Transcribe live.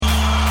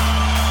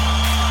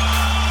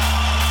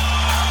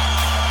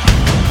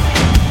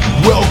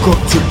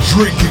Welcome to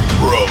Drinking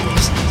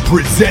Bros,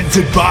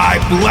 presented by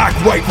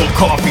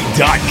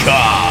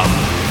BlackRifleCoffee.com.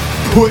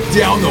 Put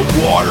down the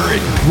water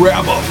and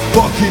grab a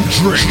fucking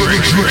drink.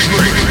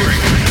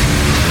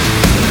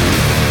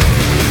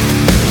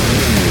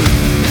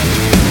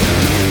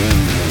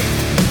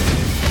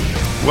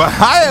 Well,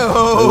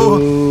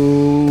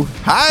 hi-oh.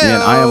 Hi-oh.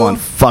 Man, I am on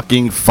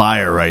fucking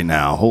fire right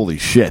now. Holy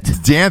shit.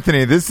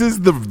 D'Anthony, this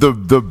is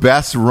the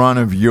best run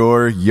of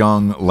your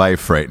young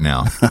life right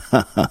now.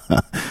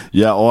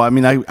 Yeah, well, I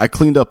mean, I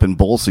cleaned up in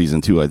bowl season,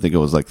 too. I think it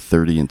was like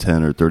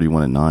 30-10 or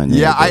 31-9.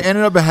 Yeah, I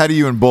ended up ahead of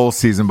you in bowl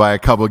season by a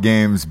couple of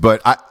games,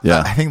 but I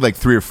think like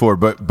 3 or 4.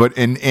 But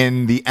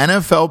in the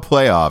NFL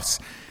playoffs,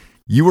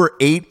 you were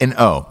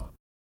 8-0.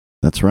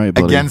 That's right,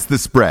 buddy. Against the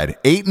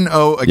spread.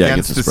 8-0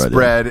 against the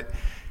spread. Yeah.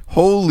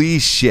 Holy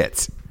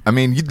shit. I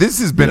mean, this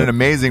has been an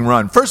amazing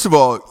run. First of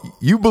all,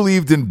 you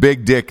believed in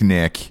Big Dick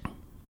Nick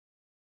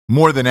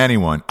more than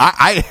anyone.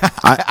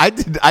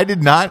 I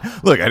did not.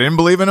 Look, I didn't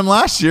believe in him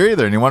last year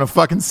either, and he won a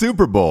fucking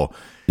Super Bowl.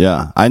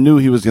 Yeah, I knew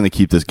he was going to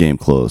keep this game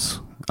close,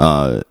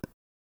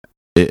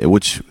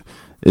 which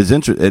is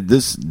interesting.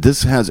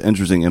 This has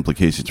interesting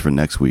implications for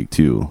next week,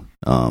 too,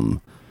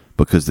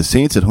 because the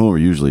Saints at home are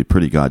usually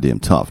pretty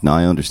goddamn tough. Now,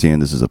 I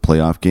understand this is a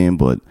playoff game,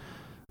 but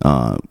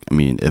I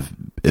mean,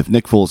 if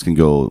Nick Foles can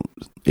go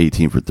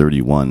 18 for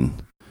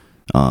 31,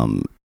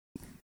 the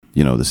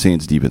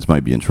Saints defense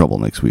might be in trouble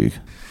next week.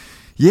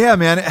 Yeah,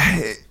 man,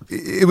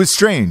 it was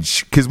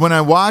strange because when I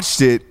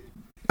watched it,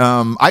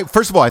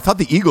 first of all, I thought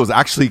the Eagles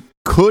actually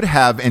could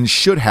have and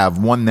should have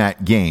won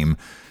that game.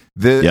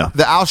 The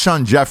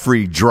Alshon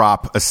Jeffrey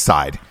drop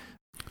aside.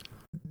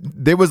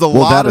 There was a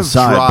lot of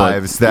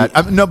drives but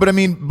I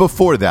mean,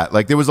 before that,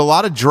 like there was a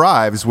lot of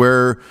drives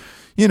where,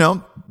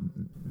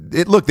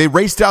 they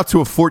raced out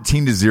to a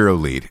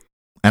 14-0 lead.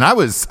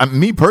 And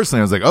me personally,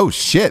 I was like, oh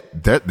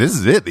shit, this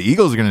is it. The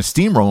Eagles are going to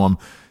steamroll them.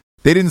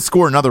 They didn't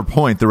score another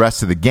point the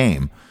rest of the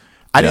game.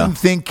 I didn't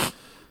think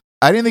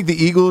the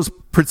Eagles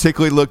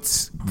particularly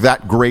looked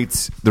that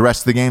great the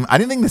rest of the game. I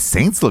didn't think the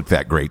Saints looked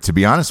that great, to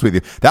be honest with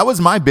you. That was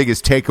my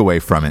biggest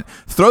takeaway from it.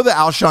 Throw the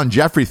Alshon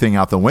Jeffrey thing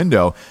out the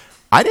window.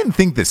 I didn't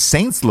think the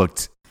Saints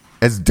looked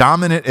as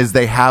dominant as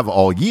they have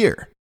all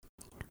year.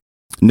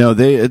 No,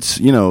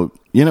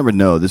 you never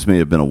know. This may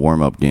have been a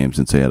warm-up game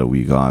since they had a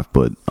week off,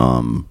 but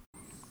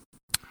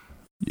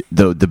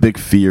the big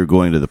fear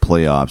going to the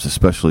playoffs,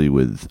 especially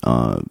with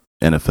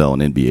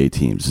NFL and NBA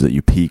teams, is that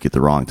you peak at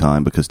the wrong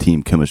time because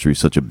team chemistry is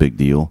such a big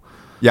deal.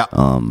 Yeah.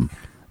 And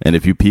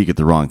if you peak at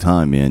the wrong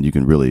time, man, you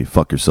can really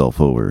fuck yourself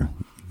over,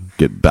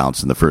 get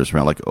bounced in the first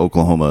round. Like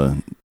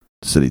Oklahoma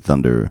City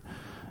Thunder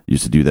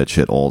used to do that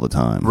shit all the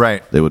time.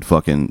 Right. They would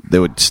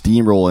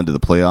steamroll into the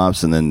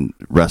playoffs and then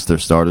rest their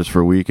starters for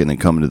a week and then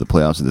come into the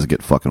playoffs and just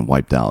get fucking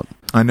wiped out.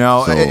 I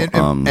know. So,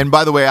 and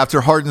by the way, after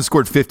Harden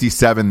scored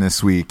 57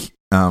 this week,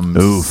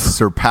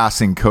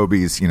 surpassing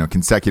Kobe's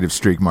consecutive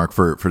streak mark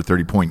for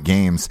 30-point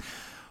games,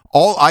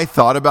 all I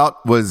thought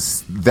about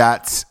was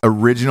that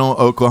original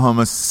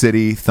Oklahoma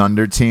City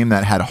Thunder team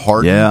that had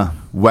Harden,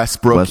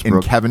 Westbrook,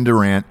 and Kevin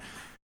Durant.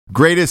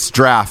 Greatest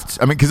draft.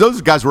 I mean, because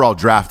those guys were all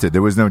drafted.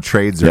 There was no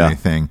trades or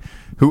anything.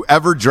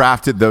 Whoever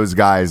drafted those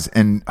guys,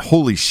 and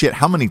holy shit,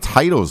 how many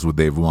titles would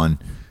they have won?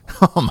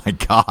 Oh, my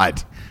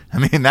God. I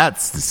mean,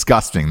 that's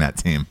disgusting, that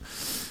team.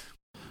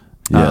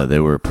 Yeah, they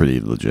were pretty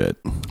legit.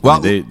 Well,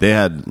 I mean, they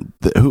had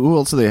who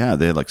else did they have?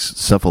 They had like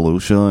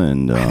Cephalusha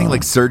and I think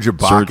like Serge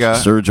Ibaka.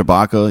 Serge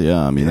Ibaka,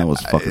 yeah. I mean, that was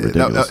fucking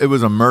ridiculous. It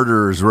was a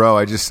murderer's row.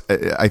 I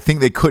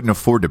think they couldn't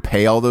afford to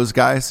pay all those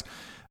guys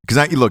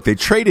because they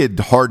traded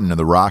Harden to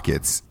the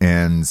Rockets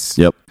and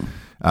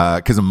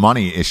because of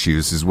money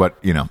issues is what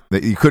you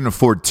couldn't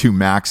afford 2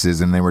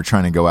 maxes and they were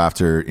trying to go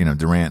after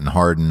Durant and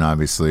Harden,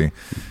 obviously.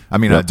 I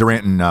mean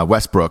Durant and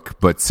Westbrook,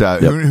 but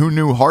who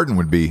knew Harden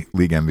would be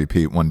league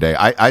MVP one day?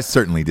 I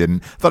certainly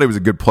didn't. Thought he was a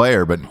good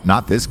player, but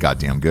not this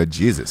goddamn good.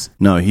 Jesus.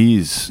 No,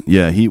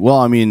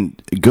 I mean,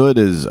 good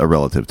is a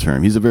relative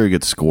term. He's a very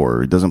good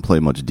scorer. He doesn't play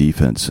much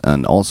defense,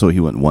 and also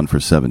he went 1 for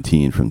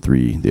 17 from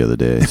 3 the other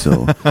day.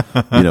 So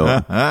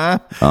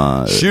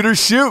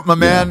shooters shoot, my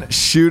man.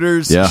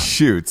 Shooters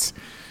shoot.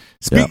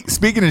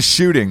 Speaking of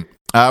shooting,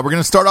 we're going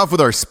to start off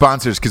with our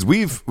sponsors because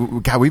we've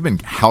been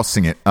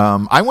housing it.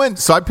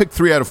 I picked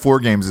 3 out of 4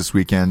 games this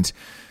weekend.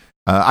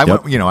 I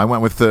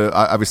went with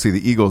obviously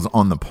the Eagles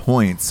on the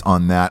points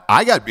on that.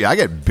 I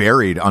got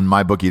buried on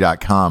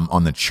mybookie.com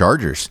on the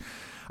Chargers.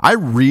 I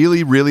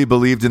really, really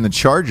believed in the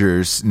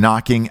Chargers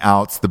knocking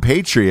out the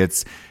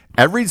Patriots.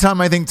 Every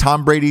time I think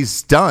Tom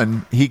Brady's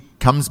done, he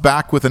comes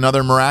back with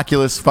another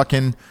miraculous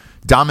fucking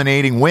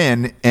dominating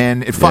win,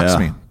 and it fucks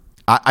me.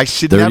 I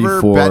should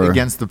never bet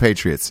against the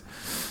Patriots.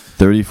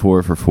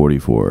 34 for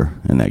 44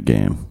 in that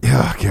game.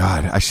 Oh,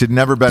 God. I should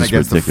never bet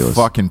against the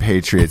fucking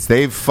Patriots.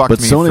 They've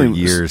fucked me for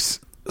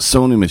years.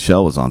 Sony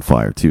Michel was on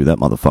fire, too. That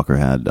motherfucker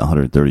had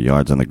 130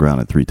 yards on the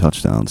ground and 3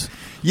 touchdowns.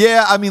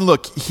 Yeah, I mean,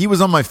 look, he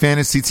was on my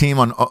fantasy team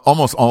on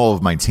almost all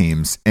of my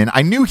teams, and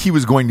I knew he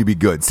was going to be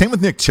good. Same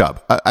with Nick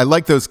Chubb. I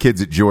like those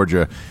kids at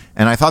Georgia.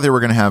 and I thought they were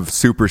going to have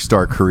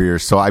superstar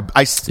careers. So I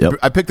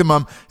picked them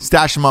up,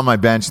 stashed them on my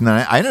bench, and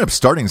then I ended up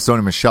starting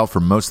Sony Michel for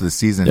most of the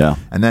season. Yeah,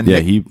 and then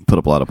he put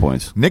up a lot of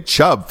points. Nick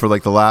Chubb for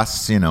like the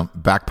last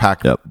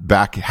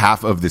back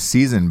half of the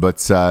season. But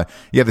the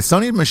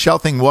Sony Michel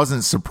thing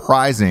wasn't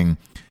surprising.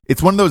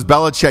 It's one of those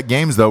Belichick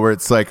games, though, where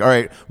it's like, all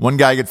right, one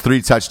guy gets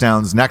 3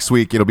 touchdowns. Next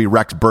week, it'll be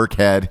Rex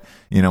Burkhead,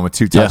 with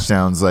 2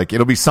 touchdowns. Like,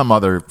 it'll be some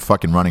other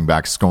fucking running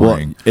back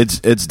scoring. Well,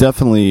 it's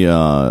definitely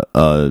a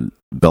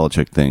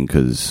Belichick thing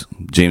because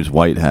James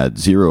White had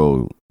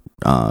 0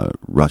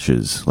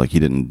 rushes. Like, he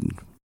didn't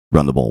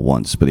run the ball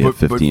once, but he had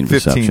 15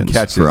 receptions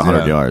catches, for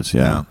 100 yards.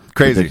 Yeah.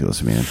 Crazy.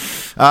 Ridiculous, man.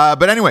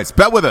 But anyways,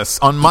 bet with us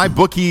on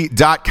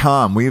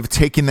mybookie.com. We've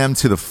taken them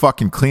to the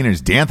fucking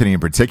cleaners. D'Anthony in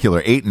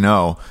particular,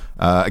 8-0.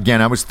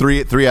 Again, I was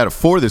 3 out of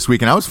 4 this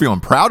week, and I was feeling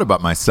proud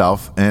about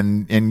myself.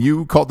 And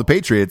you called the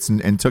Patriots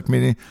and took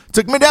me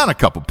down a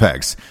couple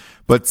pegs.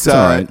 But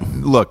right.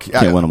 Look,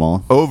 can't win them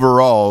all.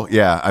 Overall,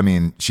 I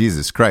mean,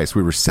 Jesus Christ,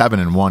 we were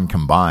 7-1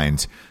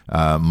 combined.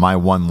 My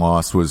one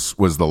loss was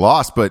the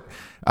loss, but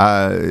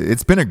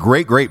it's been a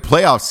great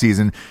playoff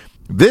season.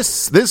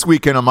 This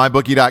weekend on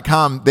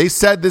mybookie.com, they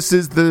said this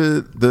is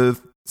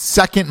the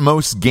second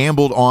most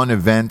gambled on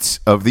event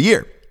of the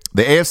year.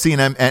 The AFC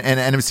and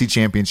NFC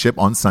Championship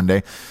on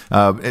Sunday,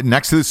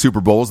 next to the Super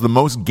Bowl, is the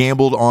most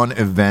gambled on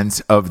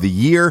event of the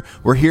year.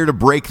 We're here to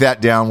break that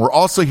down. We're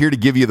also here to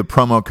give you the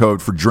promo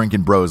code for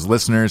Drinkin' Bros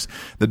listeners.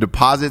 The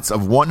deposits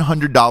of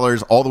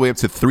 $100 all the way up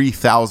to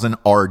 $3,000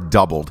 are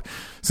doubled.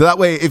 So that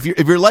way, if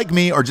you're like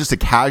me or just a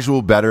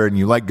casual bettor and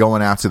you like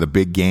going after the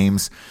big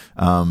games,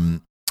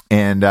 and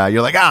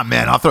you're like,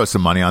 man, I'll throw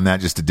some money on that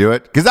just to do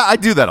it. Because I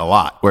do that a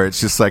lot, where it's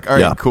just like, all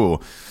right,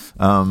 cool.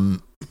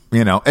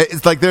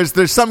 It's like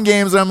there's some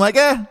games where I'm like,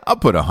 I'll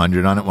put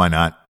 100 on it. Why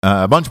not?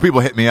 A bunch of people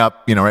hit me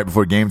up, right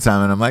before game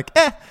time, and I'm like,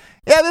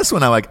 this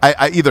one I like.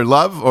 I either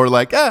love or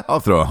like, I'll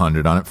throw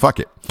 100 on it. Fuck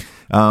it.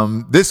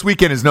 This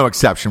weekend is no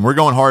exception. We're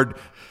going hard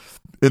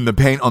in the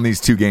paint on these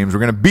 2 games.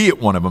 We're going to be at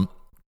one of them.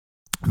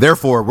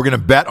 Therefore, we're going to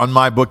bet on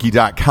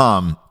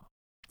mybookie.com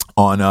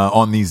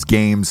on these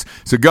games.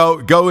 So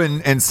go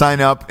and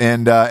sign up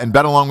and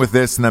bet along with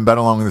this, and then bet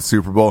along with the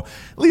Super Bowl.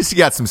 At least you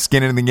got some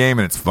skin in the game,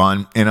 and it's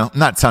fun. I'm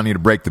not telling you to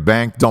break the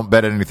bank. Don't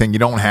bet at anything you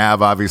don't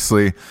have,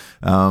 obviously.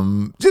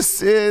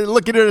 Just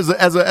look at it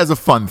as a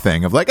fun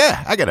thing of like,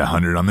 I got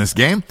 100 on this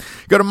game.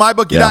 Go to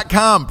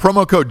mybookie.com.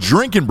 Promo code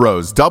Drinkin'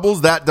 Bros doubles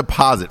that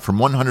deposit from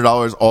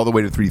 $100 all the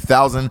way to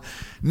 $3,000.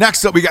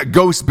 Next up, we got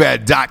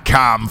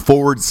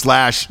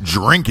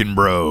ghostbed.com/Drinkin'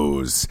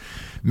 Bros.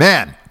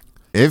 Man,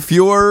 if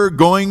you're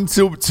going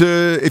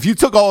if you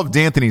took all of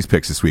D'Anthony's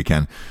picks this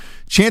weekend,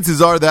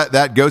 chances are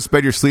that ghost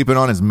bed you're sleeping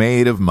on is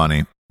made of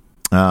money.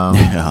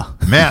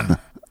 Man,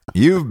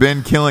 you've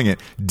been killing it.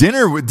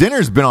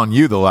 Dinner's been on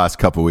you the last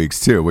couple weeks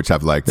too, which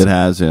I've liked. It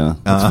has, yeah.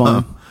 That's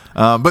fun.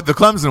 But the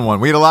Clemson one,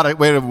 we had a lot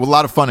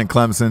of fun in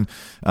Clemson.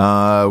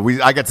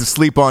 I got to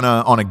sleep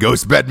on a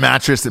ghost bed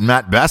mattress at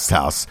Matt Best's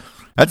house.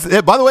 That's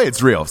it. By the way,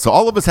 it's real. So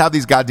all of us have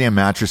these goddamn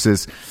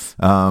mattresses.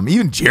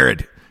 Even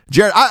Jared,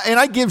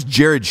 I give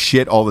Jared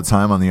shit all the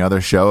time on the other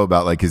show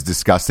about like his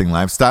disgusting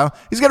lifestyle.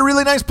 He's got a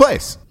really nice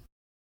place.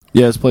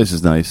 Yeah, his place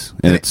is nice,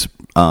 and it's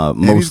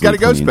mostly and he's got a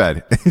clean. ghost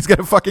bed. He's got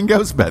a fucking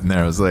ghost bed in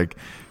there. I was like,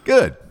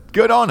 good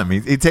on him.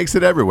 He takes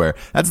it everywhere.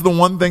 That's the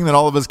one thing that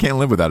all of us can't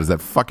live without is that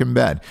fucking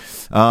bed.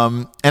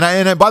 And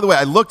I by the way,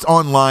 I looked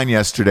online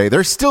yesterday.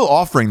 They're still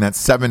offering that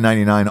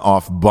 $7.99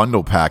 off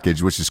bundle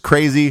package, which is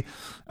crazy.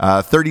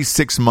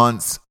 36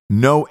 months.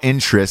 No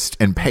interest,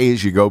 and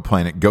pay-as-you-go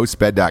plan at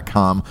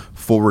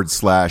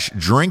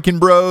ghostbed.com/Drinkin'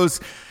 Bros.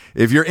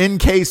 If you're in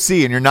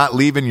KC and you're not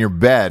leaving your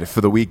bed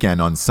for the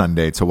weekend on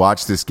Sunday to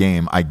watch this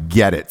game, I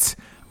get it.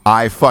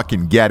 I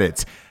fucking get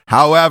it.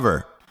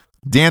 However,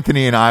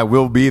 D'Anthony and I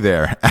will be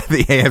there at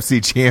the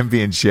AFC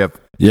Championship.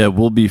 Yeah,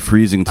 we'll be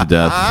freezing to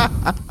death.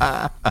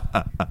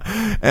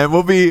 And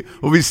we'll be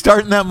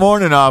starting that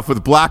morning off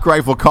with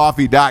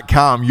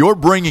blackriflecoffee.com. You're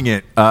bringing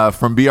it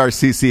from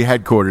BRCC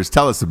headquarters.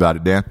 Tell us about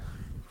it, Dan.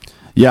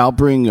 Yeah, I'll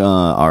bring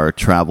our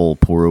travel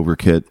pour-over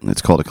kit.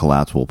 It's called a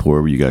collapsible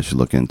pour-over. You guys should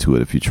look into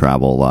it if you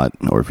travel a lot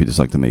or if you just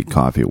like to make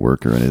coffee at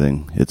work or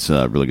anything. It's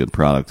a really good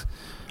product.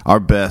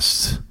 Our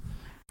best...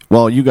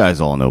 Well, you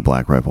guys all know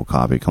Black Rifle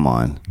Coffee. Come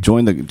on.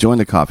 Join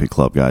the coffee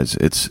club, guys.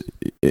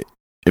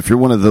 If you're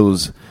one of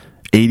those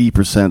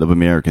 80% of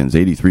Americans,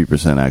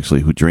 83%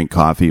 actually, who drink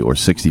coffee, or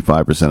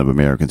 65% of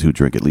Americans who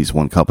drink at least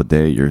 1 cup a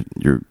day, you're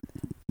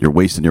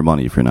wasting your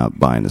money if you're not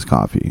buying this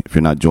coffee. If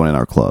you're not joining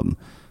our club.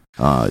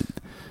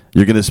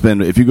 You're going to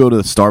spend, if you go to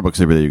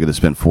Starbucks every day, you're going to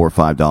spend $4 or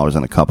 $5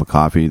 on a cup of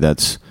coffee.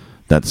 That's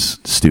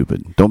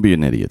stupid. Don't be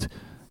an idiot.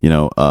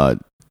 You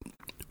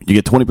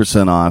get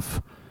 20%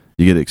 off.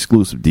 You get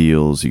exclusive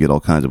deals. You get all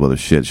kinds of other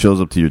shit. It shows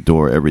up to your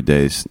door every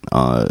day.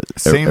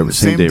 Same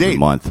day every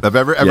month.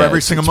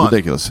 Every single month. It's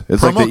ridiculous.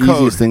 It's like the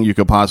easiest thing you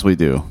could possibly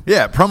do.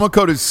 Yeah, promo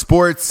code is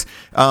sports.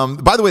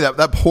 By the way,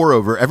 that pour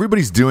over,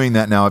 everybody's doing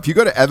that now. If you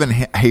go to Evan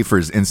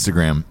Hafer's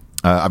Instagram,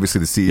 obviously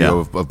the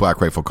CEO of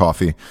Black Rifle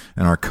Coffee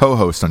and our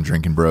co-host on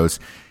Drinkin' Bros,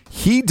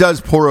 he does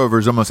pour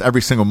overs almost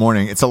every single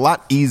morning. It's a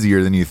lot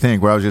easier than you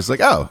think. Where I was just like,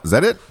 oh, is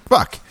that it?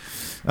 Fuck.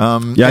 I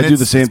do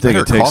the same thing.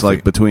 It takes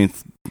like between.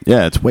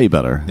 Yeah, it's way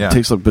better. Yeah. It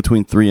takes like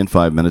between 3 and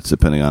 5 minutes,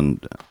 depending on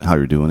how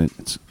you're doing it.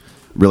 It's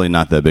really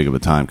not that big of a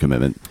time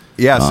commitment.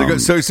 Yeah, so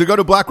go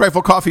to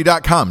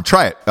blackriflecoffee.com.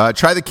 Try it.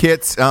 Try the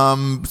kits.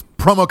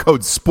 Promo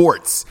code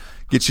SPORTS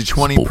gets you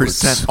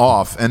 20%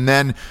 off. And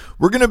then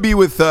we're going to be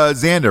with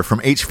Xander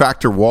from H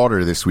Factor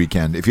Water this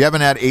weekend. If you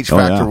haven't had H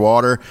Factor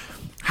Water,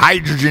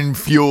 hydrogen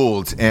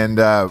fueled, and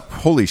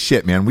holy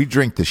shit, man, we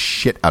drink the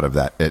shit out of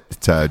that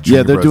at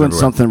they're doing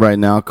something right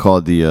now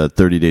called the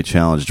 30-day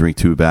challenge. Drink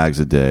 2 bags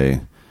a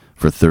day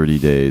for 30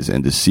 days,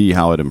 and to see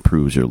how it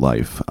improves your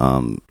life.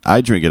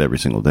 I drink it every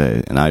single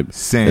day, and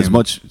Same. As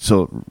much.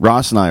 So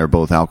Ross and I are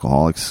both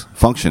alcoholics,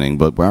 functioning,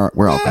 but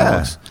we're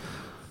alcoholics.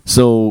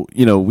 So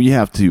we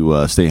have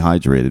to stay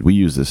hydrated. We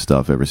use this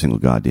stuff every single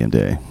goddamn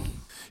day.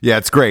 Yeah,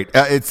 it's great.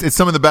 It's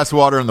some of the best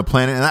water on the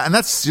planet, and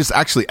that's just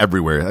actually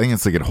everywhere. I think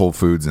it's like at Whole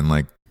Foods and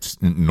like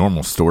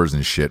normal stores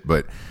and shit.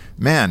 But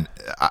man,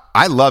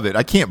 I love it.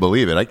 I can't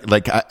believe it.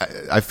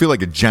 I feel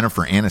like a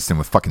Jennifer Aniston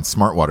with fucking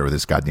smart water with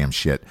this goddamn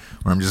shit.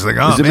 Where I'm just like,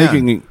 oh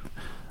man.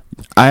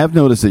 I have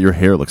noticed that your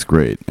hair looks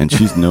great, and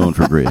she's known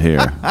for great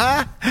hair.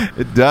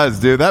 It does,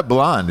 dude. That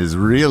blonde is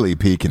really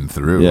peeking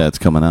through. Yeah, it's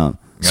coming out.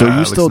 So are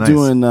you still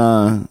doing?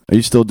 Nice. Are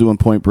you still doing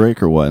Point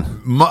Break or what?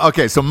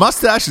 Okay, so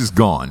mustache is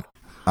gone.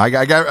 I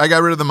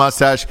got rid of the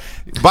mustache.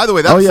 By the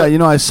way, that's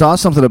I saw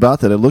something about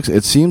that.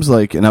 It seems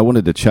like, and I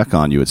wanted to check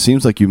on you. It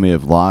seems like you may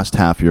have lost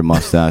half your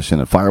mustache in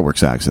a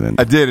fireworks accident.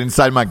 I did,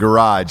 inside my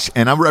garage,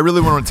 and I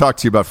really want to talk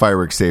to you about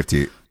fireworks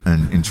safety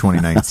in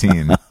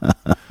 2019.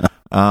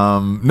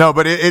 No,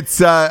 but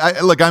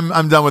look,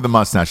 I'm done with the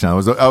mustache now.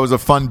 I was a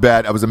fun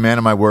bet. I was a man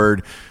of my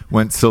word.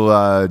 Went till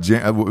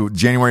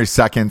January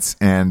 2nd,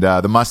 and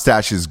the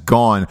mustache is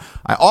gone.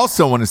 I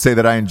also want to say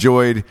that I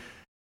enjoyed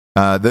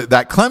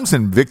that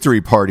Clemson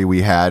victory party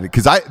we had,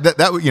 because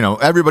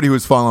everybody who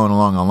was following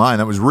along online,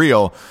 that was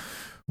real.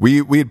 We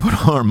had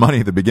put all our money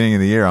at the beginning of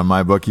the year on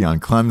MyBookie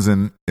on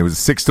Clemson. It was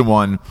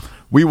 6-1.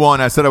 We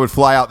won. I said I would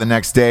fly out the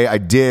next day. I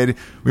did.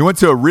 We went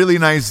to a really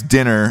nice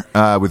dinner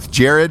with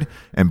Jared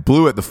and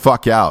blew it the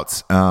fuck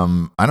out.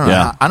 I don't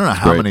know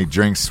how many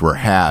drinks were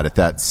had at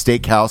that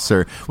steakhouse,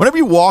 or whenever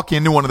you walk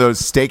into one of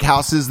those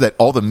steakhouses that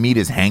all the meat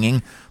is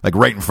hanging like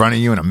right in front of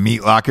you in a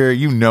meat locker,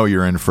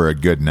 you're in for a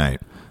good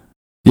night.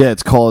 Yeah,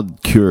 it's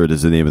called Cured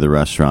is the name of the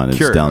restaurant. It's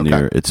Cured, down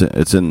near. It's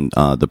in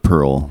the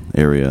Pearl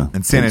area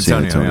in San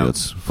Antonio. Yeah.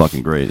 It's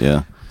fucking great.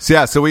 Yeah.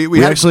 So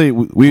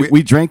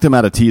we drank them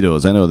out of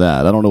Tito's. I know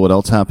that. I don't know what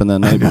else happened that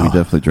night, but we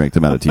definitely drank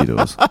them out of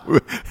Tito's.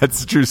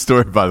 That's a true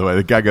story, by the way.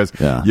 The guy goes,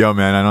 "Yo,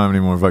 man, I don't have any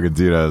more fucking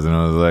Tito's," and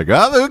I was like,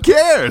 "Oh, who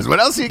cares? What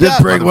else you got?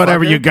 Just bring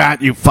whatever you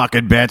got, you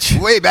fucking bitch."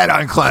 We bet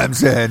on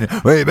Clemson.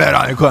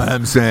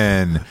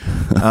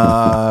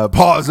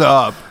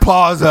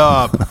 Pause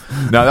up.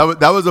 No,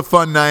 that was a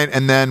fun night,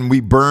 and then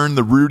we burned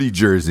the Rudy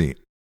jersey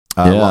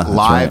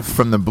live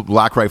from the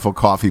Black Rifle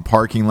Coffee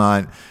parking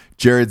lot.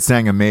 Jared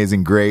sang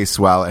Amazing Grace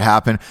while it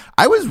happened.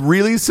 I was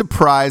really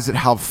surprised at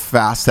how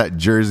fast that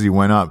jersey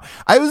went up.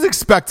 I was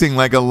expecting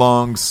like a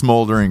long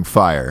smoldering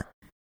fire.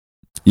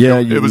 Yeah,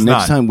 it was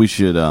next time we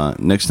should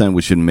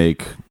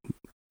make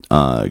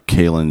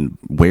Kalen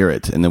wear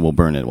it, and then we'll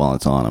burn it while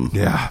it's on him.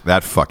 Yeah,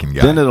 that fucking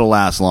guy. Then it'll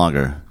last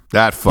longer.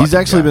 He's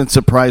actually been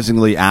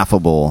surprisingly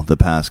affable the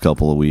past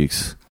couple of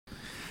weeks.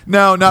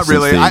 No, not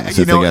really. Since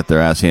they got their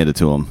ass handed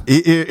to him.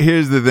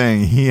 Here's the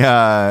thing.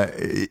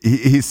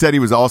 He said he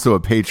was also a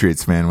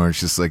Patriots fan, where it's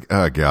just like,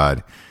 oh,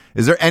 God.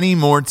 Is there any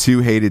more two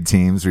hated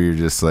teams where you're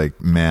just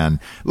like, man,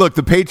 look,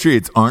 the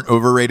Patriots aren't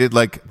overrated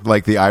like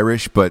the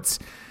Irish, but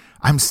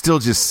I'm still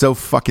just so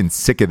fucking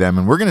sick of them.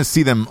 And we're going to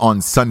see them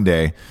on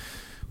Sunday.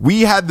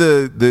 We had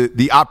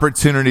the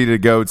opportunity to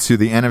go to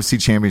the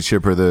NFC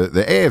Championship or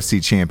the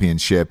AFC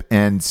Championship,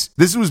 and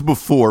this was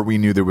before we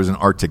knew there was an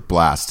Arctic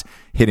blast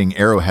hitting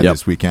Arrowhead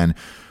this weekend.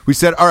 We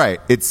said, all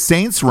right, it's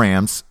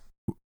Saints-Rams,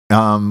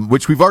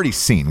 which we've already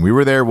seen. We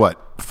were there,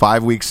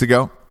 5 weeks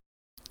ago?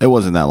 It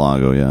wasn't that long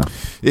ago, yeah.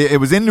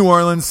 It was in New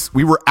Orleans.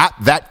 We were at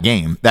that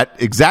game,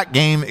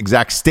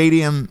 exact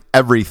stadium,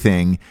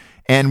 everything.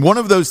 And one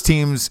of those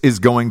teams is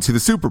going to the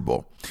Super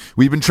Bowl.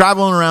 We've been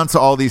traveling around to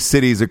all these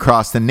cities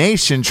across the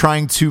nation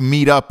trying to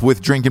meet up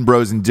with Drinking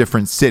Bros in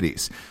different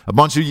cities. A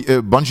bunch of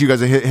you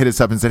guys have hit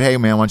us up and said, hey,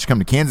 man, why don't you come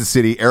to Kansas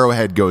City?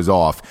 Arrowhead goes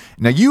off.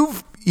 Now,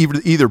 you've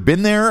either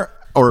been there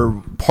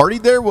or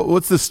partied there?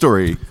 What's the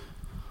story?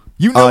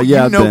 You know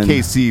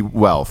KC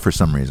well for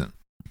some reason.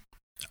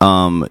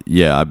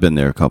 Yeah, I've been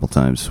there a couple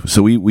times.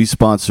 So we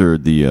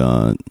sponsored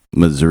the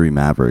Missouri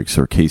Mavericks,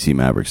 or KC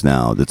Mavericks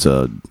now. That's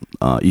a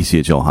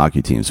ECHL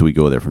hockey team. So we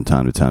go there from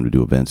time to time to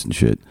do events and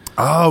shit.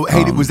 Oh,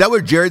 hey, was that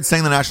where Jared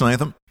sang the national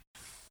anthem?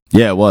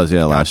 Yeah, it was.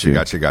 Yeah, last year.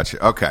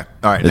 Gotcha. Okay.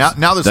 All right.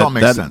 Now this all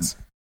makes sense.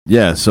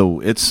 Yeah, so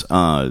it's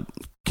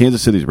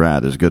Kansas City's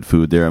rad. There's good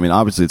food there. I mean,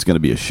 obviously it's going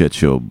to be a shit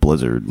show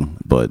blizzard,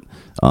 but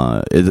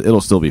it'll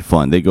still be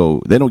fun. They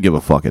don't give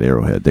a fuck at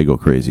Arrowhead. They go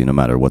crazy no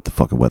matter what the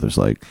fucking weather's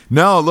like.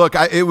 No, look,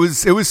 it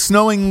was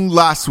snowing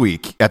last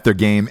week at their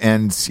game,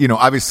 and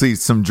obviously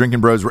some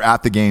drinking bros were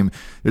at the game.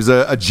 There's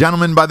a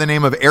gentleman by the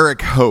name of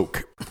Eric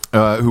Hoke,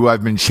 who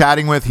I've been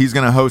chatting with. He's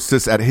going to host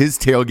us at his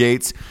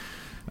tailgates.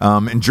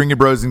 And Drinking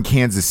Bros in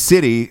Kansas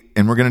City,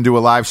 and we're going to do a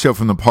live show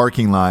from the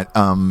parking lot.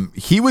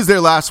 He was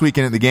there last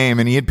weekend at the game,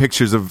 and he had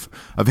pictures of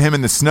him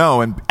in the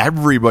snow, and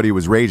everybody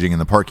was raging in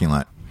the parking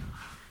lot.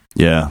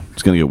 Yeah,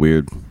 it's going to get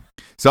weird.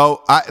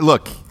 So,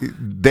 look,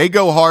 they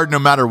go hard no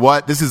matter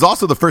what. This is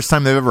also the first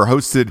time they've ever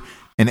hosted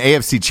an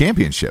AFC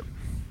Championship.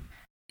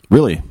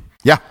 Really?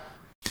 Yeah.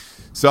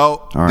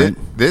 So, all right.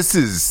 This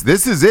is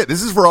it.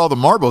 This is for all the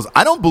marbles.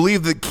 I don't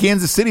believe that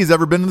Kansas City's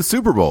ever been to the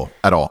Super Bowl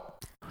at all.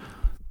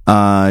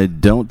 I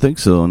don't think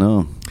so,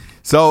 no.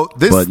 So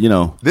this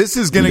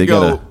is going to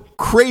go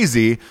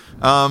crazy.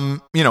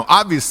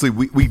 Obviously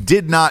we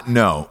did not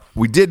know.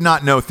 We did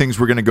not know things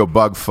were going to go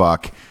bug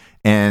fuck,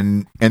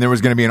 and there was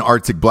going to be an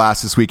Arctic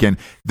blast this weekend.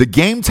 The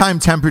game time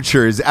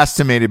temperature is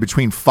estimated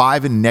between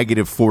 5 and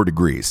 -4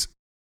 degrees.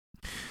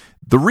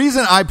 The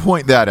reason I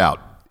point that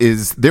out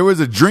is there was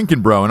a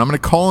drinking bro, and I'm going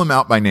to call him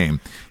out by name.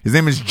 His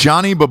name is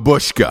Johnny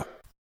Babushka.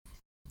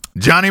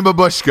 Johnny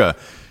Babushka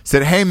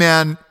said, "Hey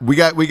man, we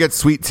got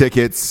sweet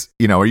tickets.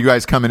 Are you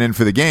guys coming in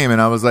for the game?" And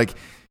I was like,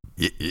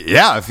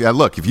 "Yeah. If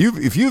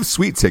you have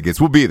sweet tickets,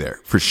 we'll be there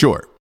for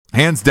sure,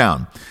 hands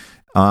down."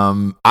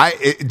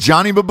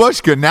 Johnny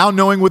Babushka, now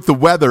knowing what the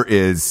weather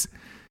is,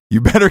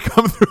 you better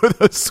come through with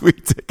those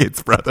sweet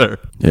tickets, brother.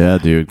 Yeah,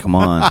 dude, come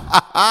on.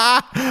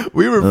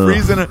 We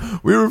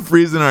were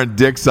freezing our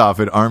dicks off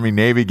at Army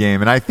Navy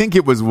game, and I think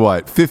it was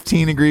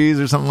 15 degrees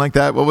or something like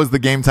that. What was the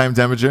game time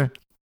temperature?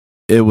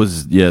 It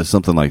was,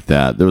 something like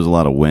that. There was a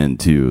lot of wind,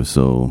 too.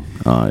 So,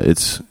 come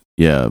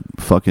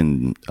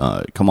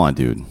on,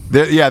 dude.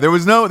 There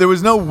was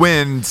no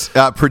wind.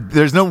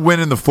 There's no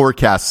wind in the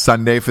forecast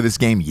Sunday for this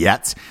game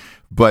yet.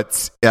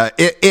 But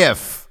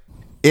if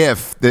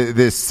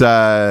this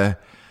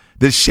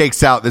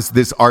shakes out,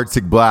 this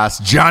Arctic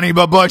blast, Johnny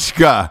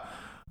Babushka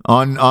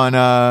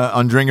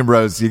on Drinking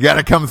Bros, you got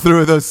to come through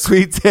with those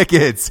sweet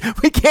tickets.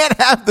 We can't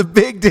have the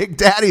big dick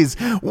daddy's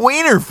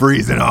wiener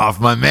freezing off,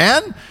 my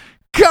man.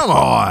 Come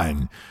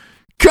on.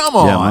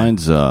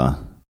 Yeah,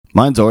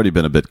 mine's already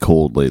been a bit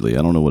cold lately.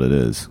 I don't know what it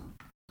is.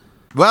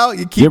 Well,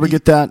 you ever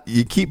get that?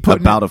 You keep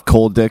putting a bout of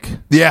cold dick.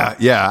 Yeah.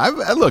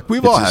 Look,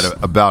 we've all had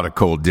a bout of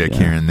cold dick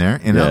here and there.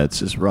 Yeah, it's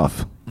just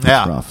rough. It's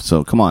rough.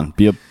 So come on,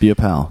 be a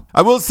pal.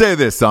 I will say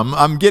this: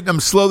 I'm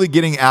slowly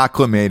getting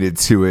acclimated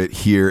to it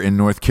here in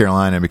North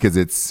Carolina because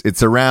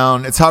it's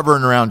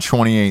hovering around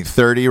 28,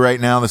 30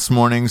 right now this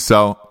morning.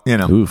 So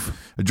Oof.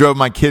 I drove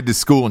my kid to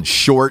school in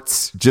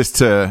shorts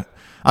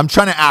I'm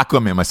trying to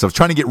acclimate myself,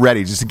 trying to get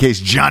ready just in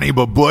case Johnny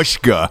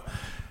Babushka,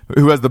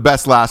 who has the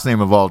best last name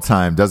of all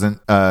time,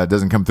 doesn't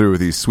come through with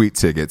these sweet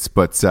tickets.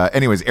 But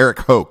anyways, Eric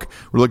Hoke,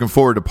 we're looking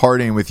forward to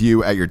partying with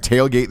you at your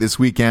tailgate this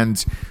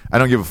weekend. I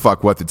don't give a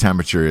fuck what the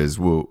temperature is.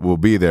 We'll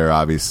be there,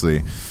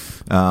 obviously.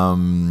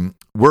 We're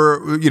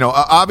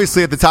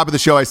obviously at the top of the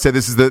show, I said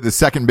this is the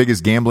second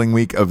biggest gambling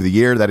week of the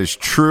year. That is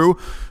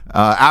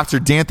after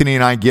D'Anthony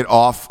and I get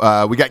off,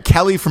 we got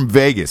Kelly from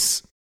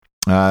Vegas.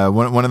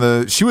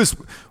 She was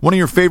one of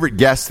your favorite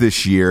guests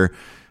this year.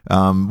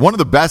 One of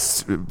the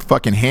best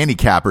fucking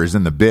handicappers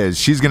in the biz.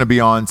 She's going to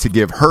be on to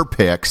give her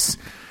picks,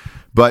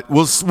 but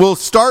we'll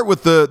start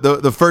with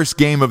the first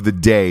game of the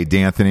day,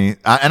 D'Anthony.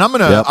 And I'm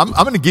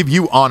gonna give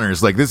you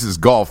honors like this is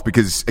golf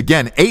because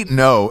again,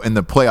 8-0 in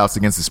the playoffs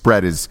against the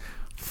spread is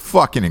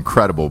fucking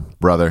incredible,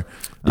 brother.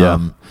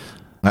 Yeah.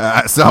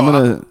 So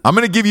I'm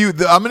gonna give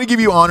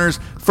you honors.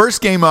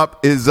 First game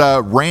up is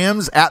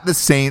Rams at the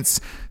Saints.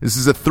 This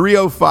is a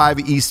 3:05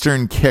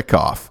 Eastern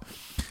kickoff.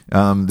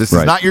 This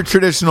is not your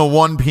traditional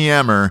 1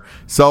 p.m.er.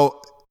 So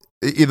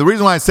the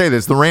reason why I say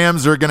this, the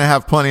Rams are going to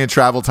have plenty of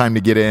travel time to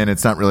get in.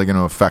 It's not really going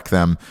to affect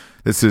them.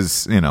 This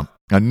is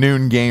a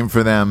noon game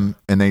for them,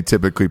 and they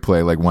typically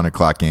play like 1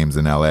 o'clock games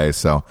in LA.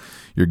 So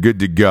you're good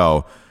to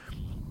go.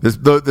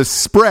 The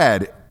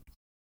spread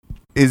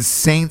is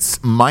Saints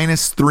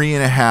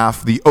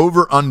 -3.5. The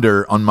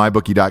over-under on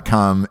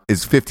mybookie.com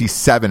is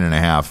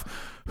 57.5.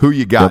 Who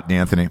you got,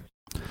 D'Anthony?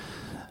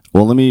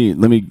 Well, let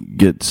me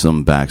get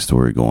some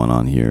backstory going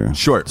on here.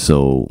 Sure.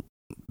 So,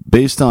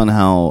 based on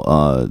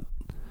how,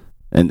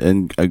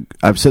 and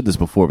I've said this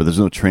before, but there's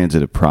no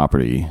transitive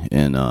property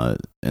in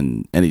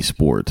any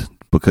sport.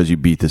 Because you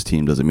beat this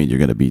team doesn't mean you're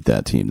going to beat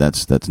that team.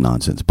 That's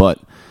nonsense. But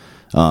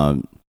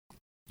one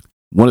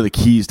of the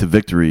keys to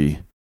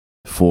victory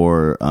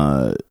for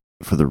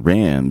the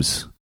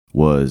Rams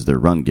was their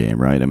run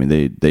game, right? I mean,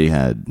 they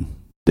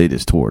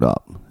just tore it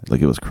up. Like,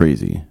 it was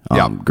crazy.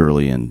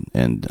 Gurley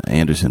and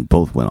Anderson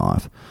both went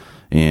off.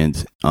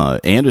 And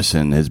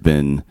Anderson has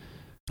been,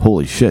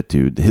 holy shit,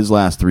 dude. His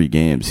last 3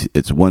 games,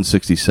 it's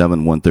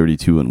 167,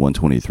 132, and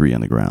 123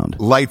 on the ground.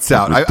 Lights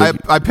out.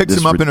 I picked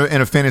him up in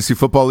a fantasy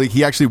football league.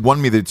 He actually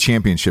won me the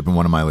championship in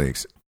one of my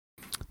leagues.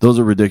 Those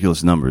are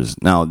ridiculous numbers.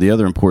 Now, the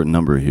other important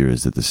number here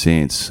is that the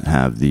Saints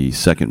have the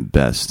second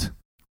best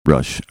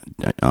rush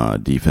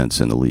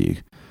defense in the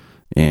league.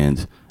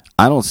 And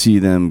I don't see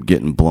them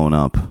getting blown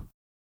up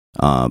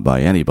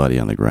by anybody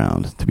on the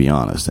ground, to be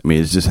honest. I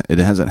mean, it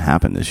hasn't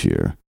happened this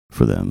year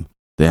for them.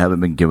 They haven't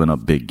been giving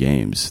up big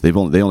games. They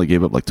only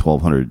gave up like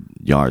 1,200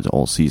 yards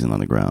all season on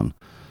the ground.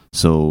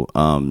 So,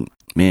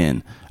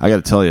 man, I got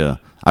to tell you,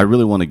 I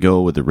really want to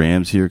go with the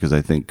Rams here because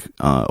I think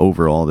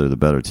overall they're the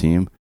better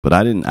team. But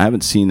I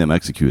haven't seen them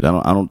execute. I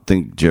don't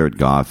think Jared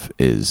Goff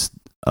is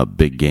a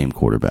big game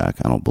quarterback.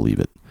 I don't believe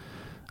it.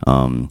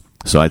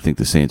 So I think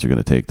the Saints are going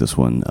to take this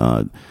one.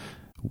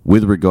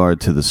 With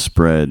regard to the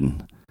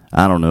spread,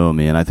 I don't know,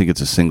 man. I think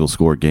it's a single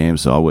score game,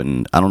 so I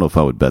don't know if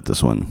I would bet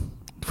this one,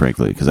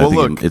 frankly, because I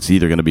think it's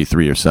either going to be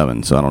 3 or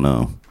 7. So I don't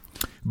know.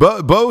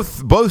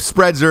 Both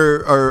spreads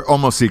are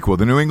almost equal.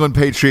 The New England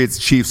Patriots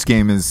Chiefs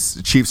game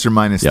is Chiefs are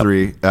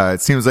 -3.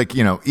 It seems like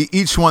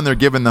each one they're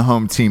giving the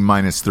home team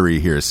 -3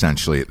 here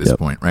essentially at this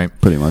point, right?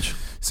 Pretty much.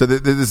 So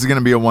this is going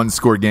to be a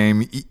one-score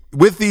game.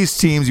 With these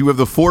teams, you have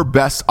the 4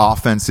 best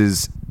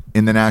offenses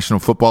in the National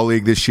Football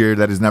League this year.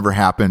 That has never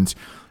happened.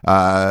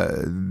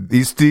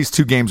 These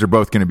 2 games are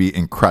both going to be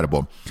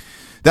incredible.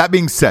 That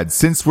being said,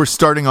 since we're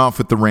starting off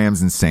with the Rams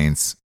and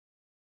Saints,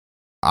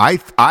 I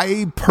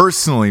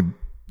personally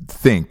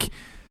think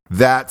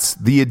that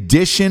the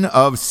addition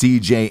of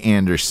C.J.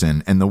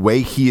 Anderson and the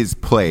way he is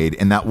played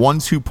and that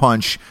 1-2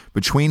 punch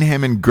between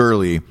him and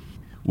Gurley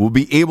will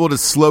be able to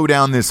slow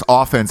down this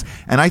offense.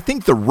 And I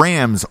think the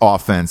Rams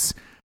offense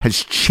has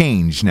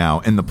changed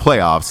now in the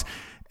playoffs.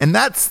 And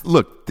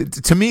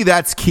to me,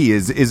 that's key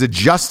is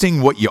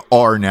adjusting what you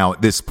are now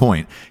at this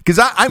point. Because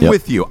I'm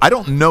with you. I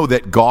don't know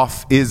that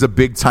Goff is a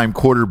big-time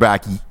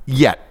quarterback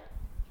yet.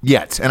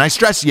 And I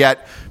stress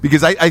yet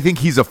because I think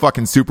he's a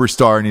fucking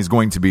superstar and he's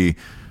going to be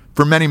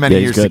for many, many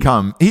years to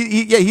come.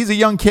 He's a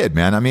young kid,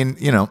 man. I mean,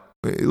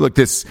 look,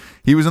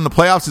 he was in the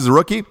playoffs as a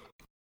rookie.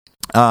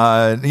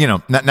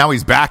 Now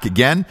he's back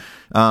again.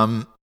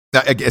 I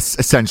guess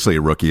essentially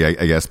a rookie,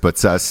 I guess, but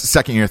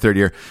second year, third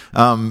year.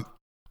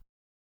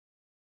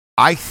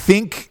 I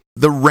think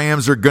the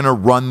Rams are going to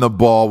run the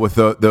ball with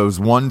those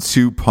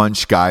 1-2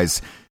 punch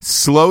guys,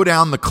 slow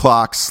down the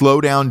clock,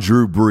 slow down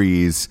Drew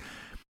Brees.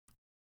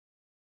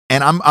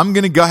 And I'm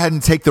going to go ahead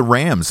and take the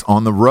Rams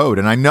on the road.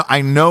 And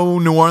I know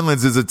New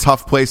Orleans is a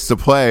tough place to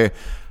play.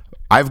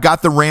 I've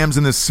got the Rams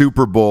in the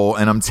Super Bowl,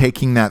 and I'm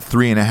taking that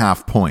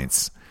 3.5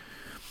 points.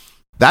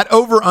 That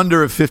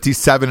over-under of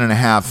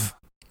 57.5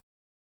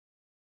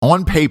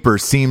 on paper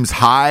seems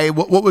high.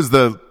 What was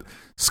the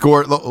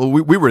score?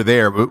 We were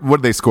there. What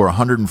did they score,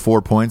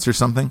 104 points or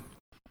something?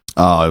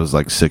 Oh, it was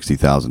like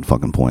 60,000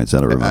 fucking points. I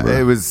don't remember.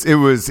 It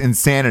was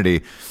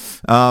insanity.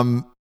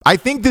 I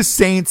think the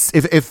Saints,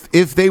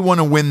 if they want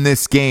to win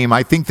this game,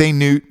 I think they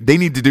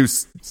need to do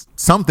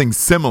something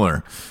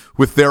similar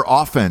with their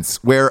offense,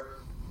 where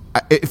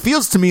it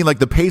feels to me like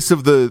the pace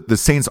of the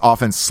Saints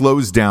offense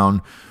slows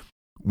down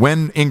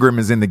when Ingram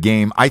is in the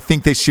game. I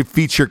think they should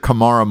feature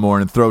Kamara more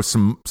and throw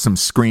some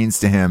screens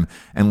to him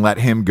and let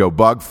him go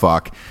bug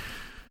fuck.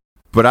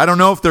 But I don't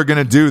know if they're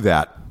going to do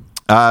that.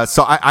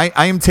 So I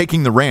am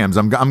taking the Rams.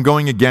 I'm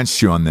going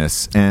against you on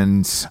this,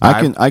 and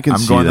I can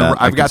see that.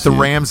 I've got the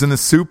Rams in the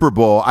Super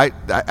Bowl. I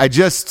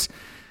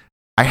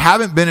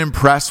haven't been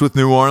impressed with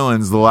New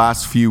Orleans the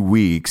last few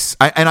weeks.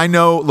 I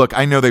know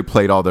they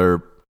played all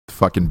their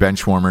fucking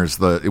bench warmers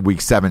the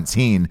week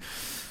 17,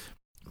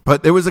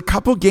 but there was a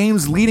couple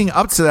games leading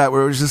up to that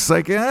where it was just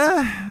like, all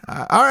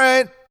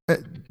right.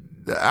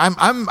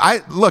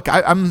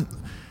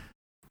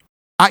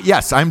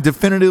 I'm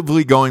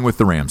definitively going with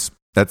the Rams.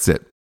 That's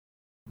it.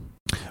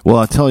 Well,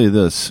 I'll tell you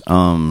this.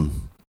 The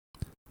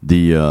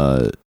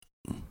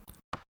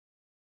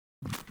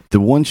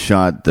one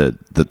shot that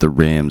the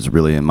Rams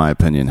really, in my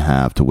opinion,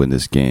 have to win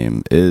this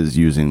game is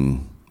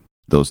using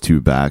those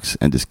 2 backs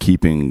and just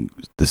keeping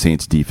the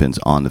Saints defense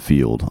on the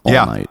field all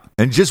night.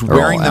 And just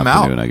wearing them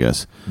out. I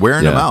guess.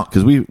 Wearing them out.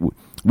 Because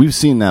we've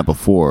seen that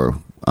before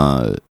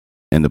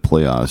in the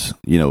playoffs.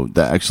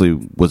 That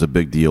actually was a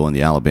big deal in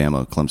the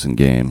Alabama-Clemson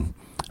game.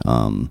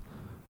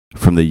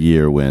 From the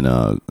year when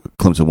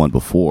Clemson won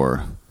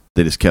before,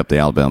 they just kept the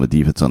Alabama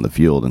defense on the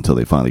field until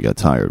they finally got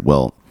tired.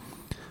 Well,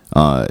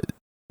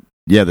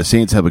 the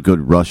Saints have a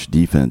good rush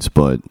defense,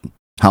 but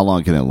how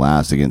long can it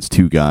last against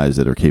 2 guys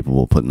that are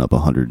capable of putting up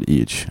 100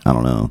 each? I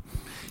don't know.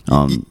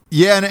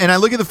 And I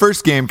look at the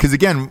first game because,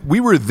 again, we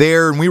were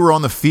there and we were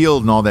on the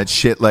field and all that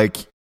shit.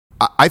 Like,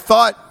 I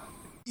thought,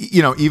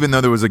 even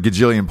though there was a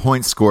gajillion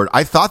points scored,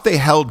 I thought they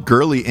held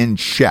Gurley in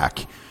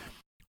check.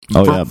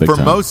 For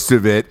most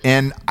of it,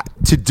 and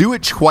to do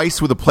it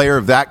twice with a player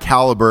of that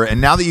caliber, and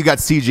now that you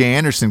got C.J.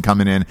 Anderson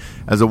coming in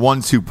as a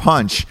 1-2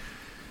 punch,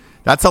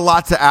 that's a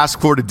lot to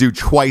ask for to do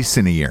twice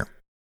in a year.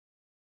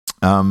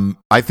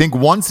 I think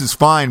once is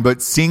fine,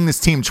 but seeing this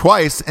team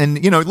twice,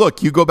 and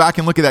look, you go back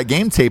and look at that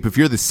game tape. If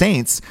you're the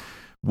Saints,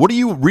 what do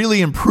you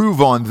really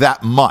improve on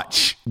that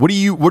much? What do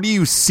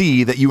you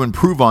see that you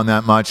improve on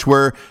that much?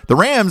 Where the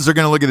Rams are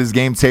going to look at this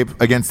game tape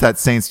against that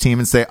Saints team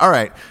and say, all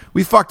right,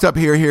 we fucked up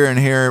here, and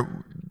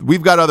here.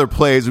 we've got other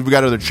plays, we've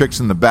got other tricks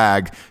in the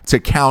bag to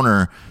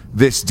counter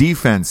this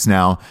defense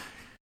now.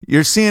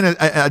 You're seeing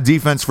a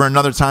defense for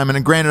another time,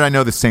 and granted, I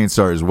know the Saints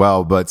are as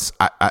well, but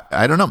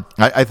I don't know.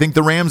 I think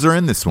the Rams are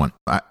in this one.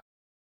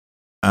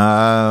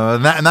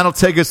 And that'll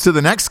take us to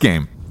the next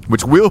game,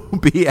 which we'll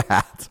be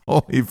at.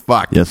 Holy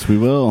fuck. Yes, we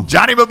will.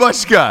 Johnny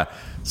Babushka.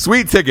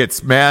 Sweet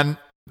tickets, man.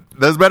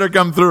 Those better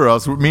come through, or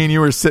else me and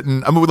you were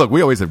sitting. I mean, look,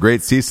 we always have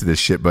great seats to this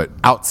shit, but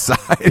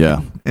outside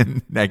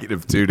in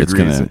 -2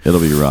 degrees. It'll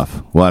be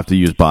rough. We'll have to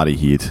use body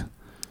heat.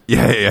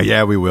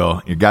 Yeah, we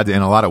will. You got to,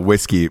 and a lot of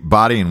whiskey,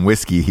 body and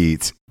whiskey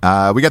heat.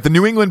 We got the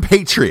New England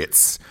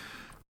Patriots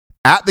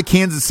at the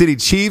Kansas City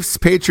Chiefs.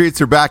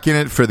 Patriots are back in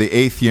it for the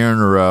 8th year in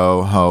a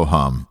row. Ho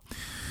hum.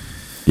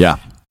 Yeah.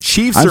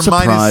 Chiefs I'm are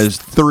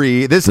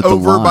 -3. This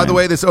over, by the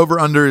way, this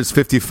over-under is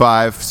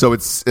 55. So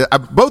it's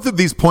both of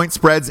these point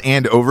spreads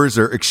and overs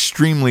are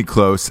extremely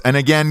close. And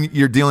again,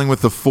 you're dealing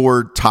with the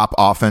 4 top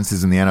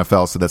offenses in the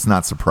NFL, so that's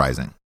not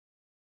surprising.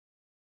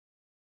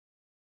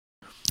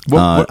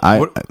 What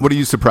are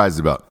you surprised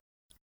about?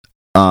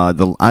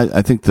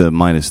 I think the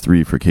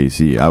 -3 for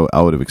KC.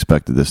 I would have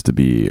expected this to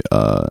be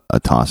a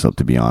toss-up,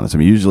 to be honest. I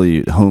mean,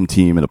 usually home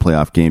team in a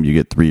playoff game, you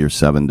get 3 or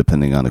 7,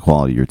 depending on the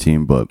quality of your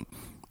team. But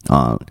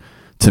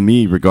to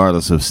me,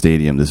 regardless of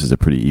stadium, this is a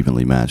pretty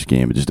evenly matched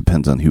game. It just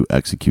depends on who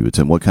executes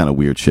and what kind of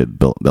weird shit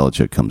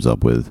Belichick comes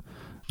up with.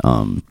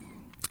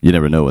 You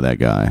never know with that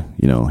guy.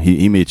 You know,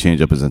 he may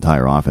change up his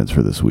entire offense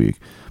for this week.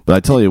 But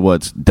I tell you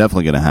what's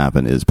definitely going to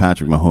happen is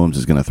Patrick Mahomes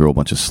is going to throw a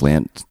bunch of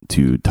slant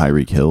to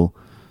Tyreek Hill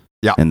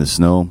in the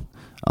snow.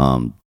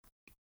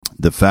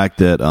 The fact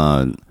that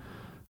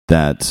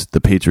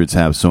the Patriots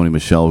have Sony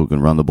Michel who can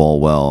run the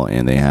ball well,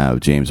 and they have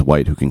James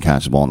White who can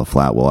catch the ball in the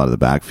flat well out of the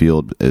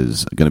backfield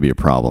is going to be a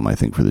problem, I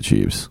think, for the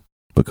Chiefs.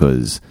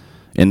 Because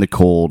in the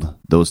cold,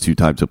 those two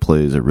types of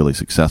plays are really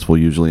successful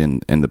usually,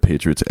 and the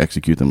Patriots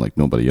execute them like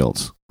nobody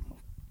else.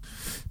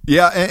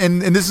 Yeah,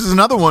 and this is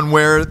another one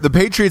where the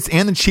Patriots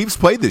and the Chiefs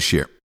played this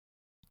year.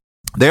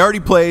 They already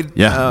played.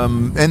 Yeah.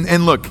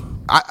 And look,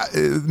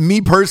 me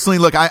personally,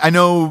 I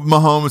know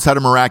Mahomes had a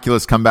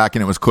miraculous comeback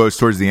and it was close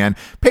towards the end.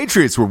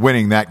 Patriots were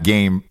winning that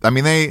game. I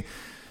mean, they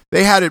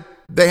had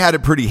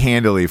it pretty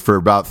handily for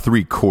about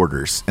 3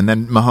 quarters, and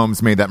then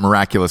Mahomes made that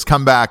miraculous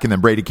comeback, and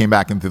then Brady came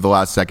back and threw the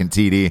last second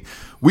TD.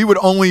 We would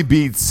only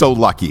be so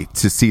lucky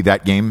to see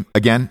that game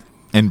again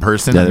in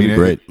person. That'd be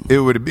great. It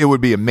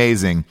would be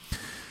amazing.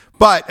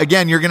 But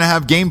again, you're going to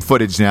have game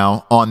footage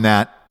now on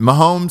that.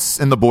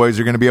 Mahomes and the boys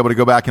are going to be able to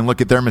go back and look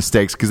at their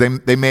mistakes because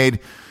they made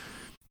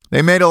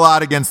a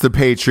lot against the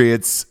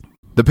Patriots.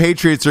 The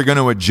Patriots are going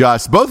to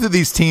adjust. Both of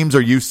these teams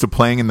are used to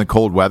playing in the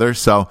cold weather,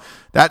 so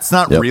that's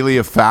not really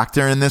a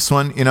factor in this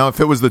one. You know, if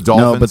it was the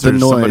Dolphins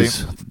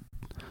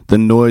the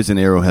noise in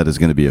Arrowhead is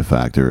going to be a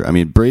factor. I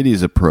mean,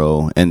 Brady's a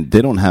pro, and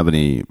they don't have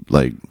any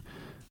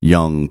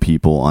young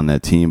people on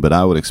that team, but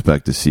I would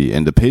expect to see.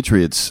 And the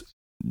Patriots,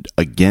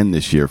 again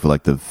this year, for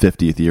the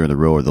 50th year in a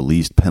row, are the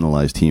least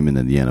penalized team in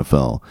the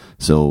NFL.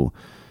 So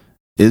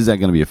is that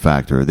going to be a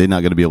factor? Are they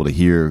not going to be able to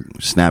hear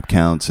snap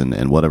counts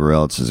and whatever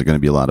else? Is there going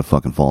to be a lot of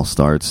fucking false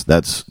starts?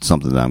 That's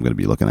something that I'm going to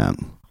be looking at.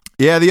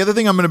 Yeah, the other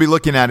thing I'm going to be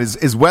looking at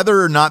is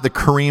whether or not the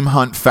Kareem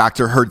Hunt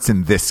factor hurts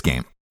in this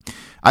game.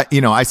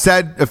 I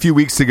said a few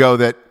weeks ago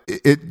that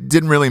it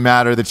didn't really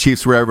matter. The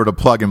Chiefs were able to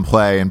plug and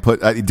play and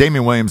put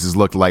Damian Williams has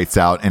looked lights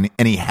out, and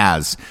he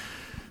has.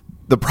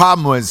 The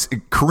problem was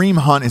Kareem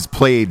Hunt has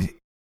played,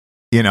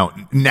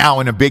 now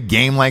in a big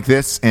game like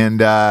this, and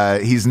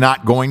he's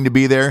not going to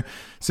be there.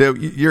 So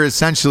you're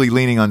essentially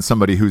leaning on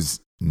somebody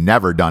who's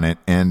never done it.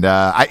 And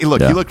he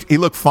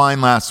looked fine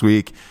last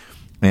week,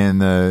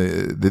 and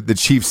the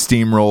Chiefs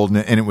steamrolled,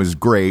 and it was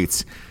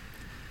great.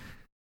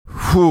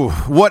 Whew,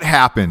 what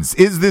happens?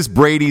 Is this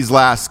Brady's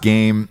last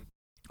game?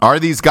 Are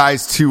these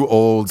guys too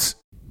old?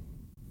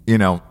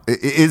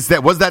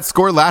 Was that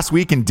score last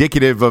week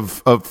indicative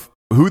of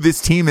who this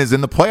team is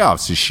in the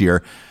playoffs this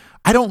year?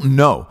 I don't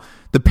know.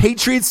 The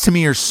Patriots, to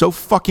me, are so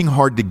fucking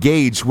hard to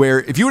gauge,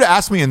 where if you would have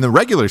asked me in the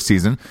regular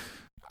season,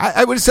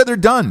 I would have said they're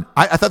done.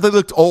 I thought they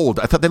looked old.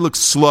 I thought they looked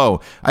slow.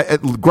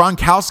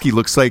 Gronkowski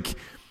looks like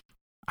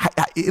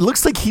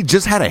he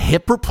just had a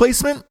hip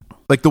replacement.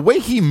 Like the way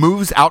he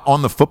moves out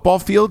on the football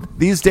field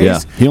these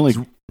days. Yeah,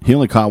 he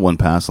only caught 1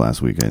 pass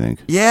last week, I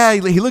think. Yeah,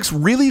 he looks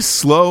really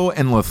slow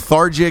and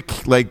lethargic,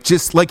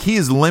 just like he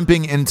is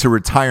limping into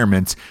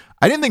retirement.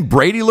 I didn't think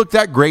Brady looked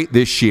that great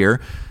this year.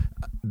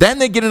 Then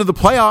they get into the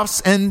playoffs,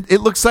 and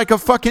it looks like a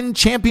fucking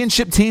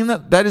championship team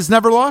that has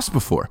never lost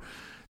before.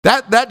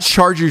 That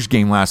Chargers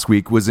game last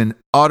week was an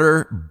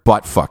utter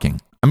butt fucking.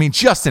 I mean,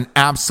 just an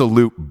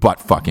absolute butt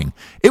fucking.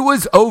 It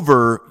was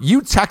over.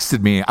 You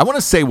texted me, I want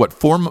to say,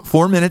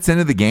 4 minutes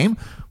into the game?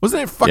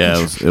 Wasn't it fucking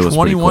it was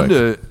 21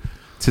 to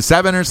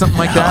 7 or something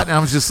like that? And I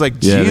was just like,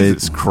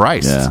 Jesus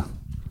Christ. Yeah.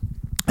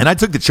 And I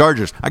took the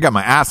Chargers. I got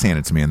my ass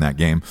handed to me in that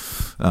game.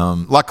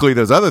 Luckily,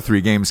 those other 3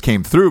 games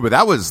came through, but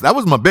that was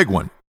my big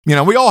one. We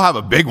all have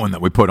a big one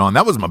that we put on.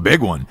 That was my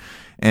big one.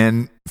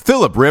 And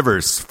Phillip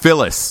Rivers,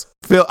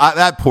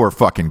 that poor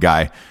fucking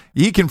guy.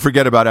 He can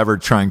forget about ever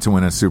trying to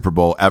win a Super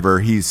Bowl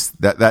ever.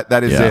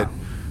 That is it.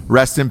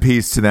 Rest in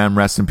peace to them.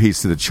 Rest in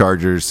peace to the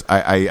Chargers.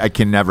 I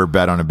can never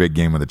bet on a big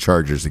game with the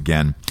Chargers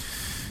again.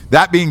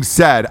 That being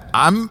said,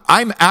 I'm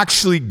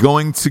actually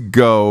going to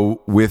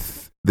go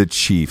with the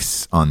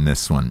Chiefs on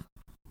this one.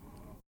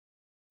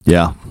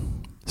 Yeah,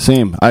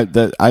 same.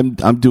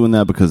 I'm doing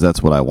that because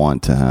that's what I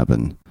want to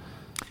happen.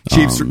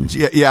 Chiefs,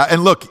 yeah,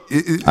 and look,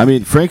 I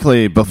mean,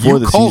 frankly, before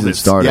the season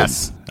started,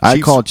 yes,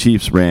 I called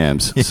Chiefs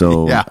Rams.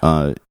 So, yeah.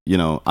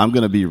 I'm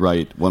going to be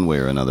right one way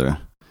or another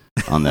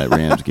on that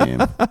Rams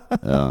game.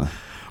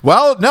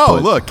 Well, no,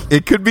 look,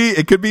 it could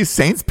be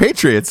Saints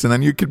Patriots, and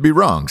then you could be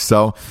wrong.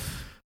 So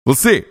we'll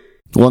see.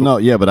 Well, no,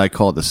 yeah, but I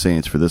called the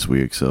Saints for this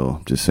week,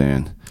 so just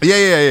saying.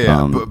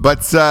 Yeah.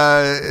 But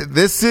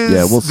this is...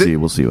 Yeah, we'll see.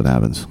 We'll see what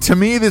happens. To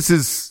me, this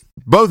is...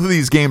 Both of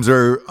these games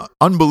are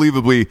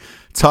unbelievably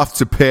tough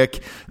to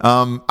pick.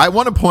 I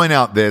want to point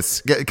out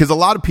this, because a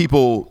lot of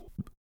people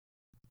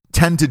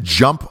tend to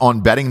jump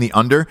on betting the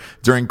under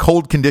during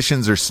cold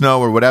conditions or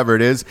snow or whatever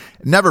it is.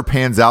 It never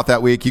pans out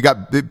that week.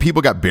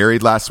 People got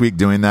buried last week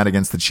doing that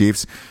against the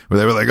Chiefs, where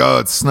they were like, "Oh,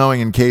 it's snowing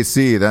in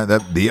KC.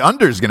 That the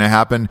under is going to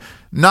happen."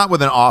 Not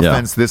with an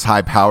offense this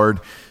high powered.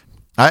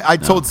 I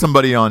told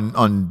somebody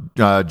on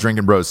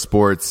Drinking Bros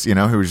Sports, who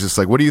was just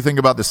like, "What do you think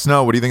about the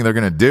snow? What do you think they're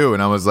going to do?"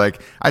 And I was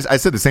like, I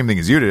said the same thing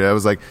as you did. I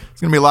was like,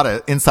 "It's going to be a lot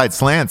of inside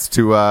slants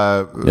to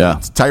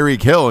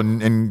Tyreek Hill,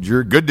 and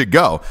you're good to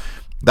go."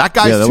 That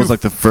guy's that too was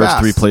like the first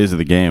fast. 3 plays of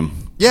the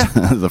game. Yeah,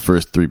 the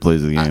first 3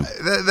 plays of the game.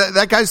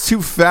 That guy's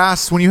too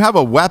fast. When you have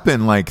a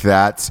weapon like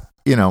that,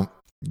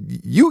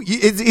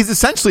 he's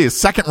essentially a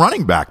second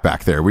running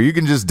back there, where you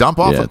can just dump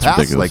off a pass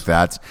ridiculous. Like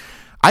that.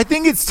 I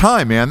think it's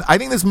time, man. I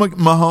think this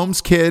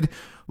Mahomes kid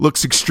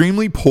looks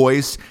extremely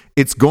poised.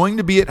 It's going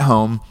to be at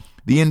home.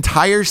 The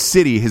entire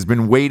city has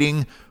been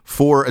waiting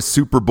for a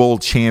Super Bowl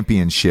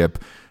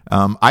championship.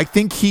 I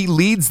think he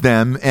leads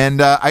them,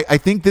 and I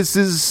think this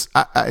is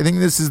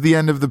the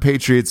end of the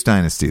Patriots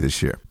dynasty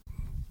this year.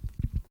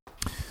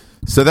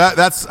 So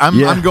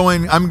I'm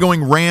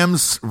going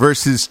Rams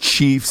versus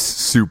Chiefs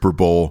Super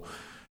Bowl.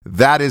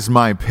 That is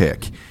my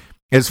pick.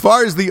 As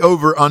far as the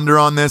over/under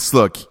on this,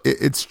 look,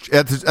 it's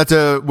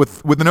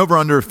with an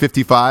over/under of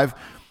 55.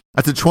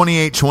 That's a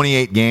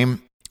 28-28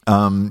 game.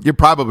 You're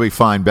probably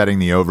fine betting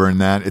the over in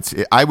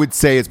that. I would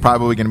say it's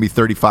probably going to be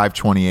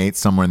 35-28,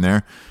 somewhere in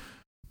there.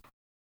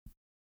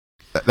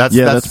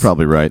 That's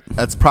probably right.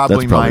 That's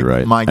probably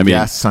my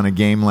guess on a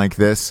game like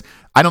this.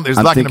 There's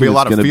not going to be a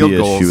lot of field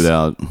goals.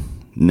 Shootout.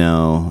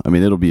 No,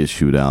 it'll be a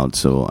shootout.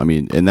 So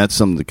and that's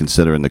something to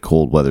consider in the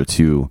cold weather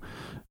too.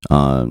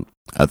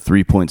 A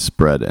 3-point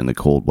spread in the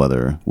cold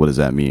weather. What does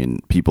that mean?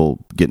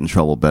 People get in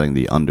trouble betting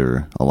the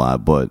under a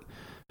lot, but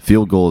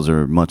field goals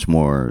are much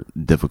more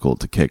difficult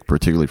to kick,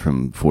 particularly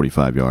from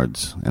 45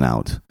 yards and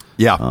out.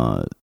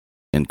 Yeah.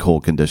 In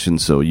cold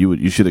conditions, so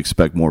you should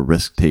expect more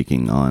risk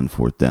taking on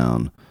 4th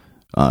down,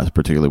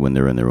 particularly when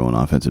they're in their own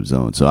offensive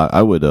zone. So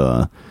I would,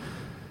 I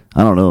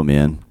don't know,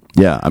 man.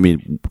 Yeah,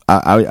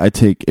 I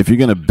take, if you're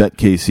gonna bet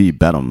KC,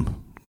 bet them.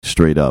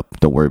 Straight up,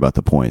 don't worry about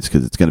the points,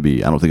 because it's going to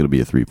be. I don't think it'll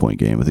be a 3-point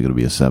game. I think it'll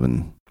be a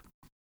 7,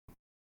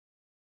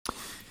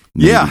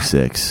 maybe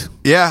 6.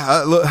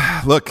 Yeah,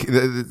 look,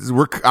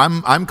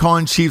 I'm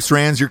calling Chiefs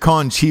Rams. You're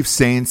calling Chiefs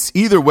Saints.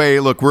 Either way,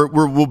 look,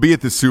 we'll be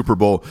at the Super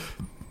Bowl.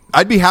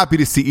 I'd be happy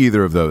to see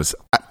either of those.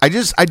 I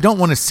don't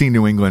want to see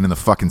New England in the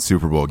fucking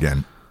Super Bowl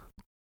again.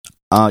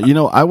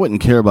 I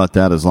wouldn't care about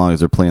that as long as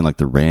they're playing like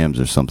the Rams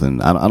or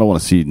something. I don't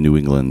want to see New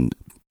England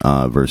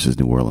versus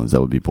New Orleans. That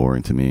would be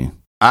boring to me.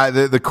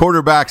 The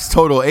quarterback's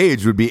total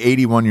age would be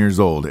 81 years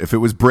old. If it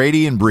was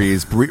Brady and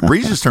Breeze,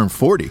 Breeze just turned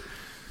 40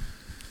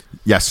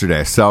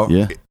 yesterday. So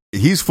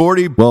he's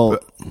 40. Well,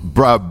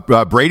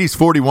 Brady's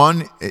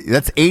 41.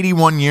 That's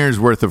 81 years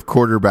worth of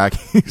quarterback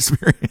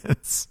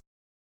experience.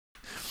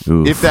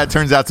 Oof. If that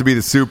turns out to be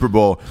the Super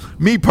Bowl.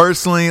 Me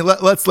personally,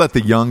 let's let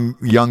the young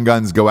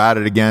guns go at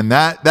it again.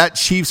 That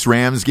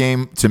Chiefs-Rams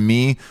game, to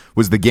me,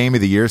 was the game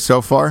of the year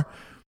so far.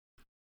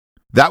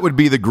 That would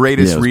be the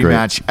greatest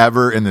rematch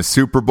ever in the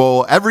Super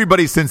Bowl.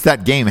 Everybody since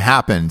that game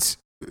happened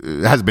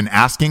has been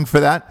asking for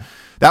that.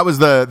 That was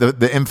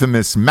the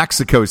infamous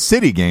Mexico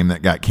City game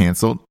that got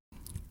canceled.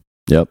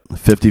 Yep,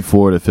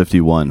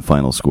 54-51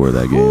 final score of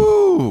that game.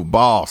 Ooh,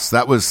 boss.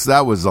 That was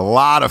a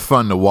lot of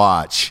fun to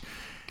watch.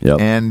 Yep.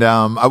 And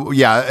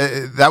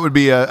that would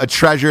be a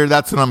treasure.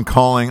 That's what I'm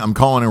calling. I'm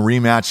calling a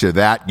rematch of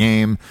that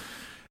game.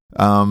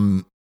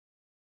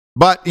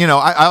 But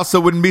I also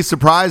wouldn't be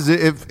surprised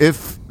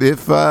if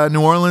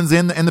New Orleans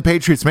and the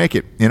Patriots make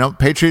it.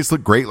 Patriots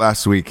looked great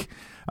last week.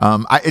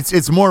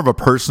 It's more of a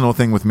personal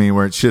thing with me,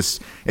 where it's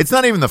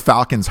not even the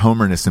Falcons'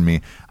 homerness in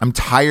me. I'm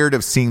tired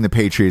of seeing the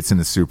Patriots in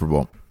the Super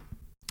Bowl.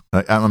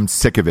 I'm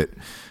sick of it,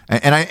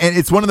 and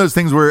it's one of those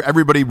things where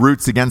everybody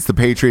roots against the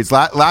Patriots.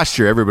 Last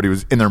year, everybody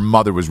was and their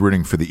mother was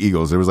rooting for the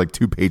Eagles. There was like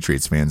 2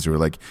 Patriots fans who were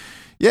like,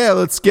 "Yeah,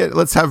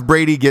 let's have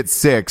Brady get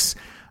 6."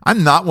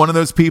 I'm not one of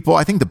those people.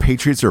 I think the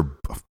Patriots are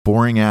a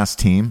boring ass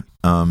team.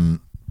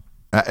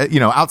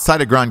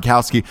 outside of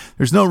Gronkowski,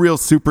 there's no real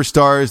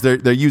superstars.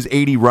 They use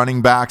 80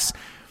 running backs.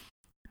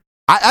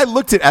 I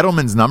looked at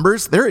Edelman's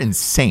numbers. They're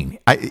insane.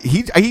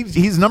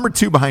 He's number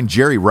 2 behind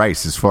Jerry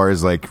Rice as far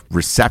as like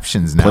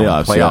receptions now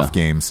in playoff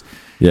games.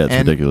 Yeah, it's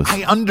ridiculous.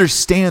 I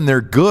understand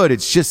they're good.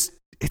 It's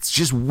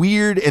just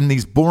weird, and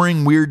these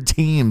boring, weird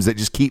teams that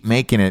just keep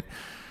making it.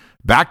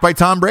 Backed by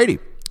Tom Brady.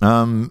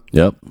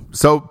 Yep.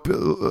 So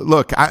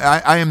look,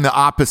 I am the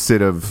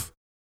opposite of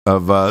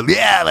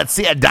let's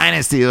see a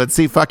dynasty. Let's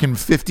see fucking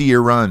 50-year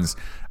runs.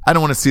 I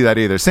don't want to see that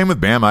either. Same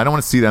with Bama. I don't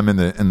want to see them in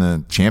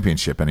the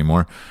championship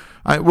anymore.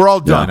 We're all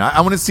done. Yeah.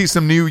 I want to see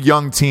some new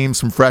young teams,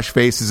 some fresh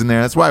faces in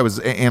there. That's why I was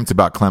amped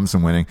about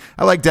Clemson winning.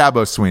 I like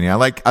Dabo Swinney.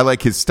 I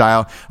like his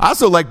style. I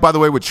also like, by the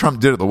way, what Trump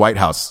did at the White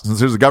House. Since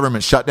there's a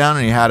government shutdown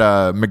and he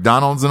had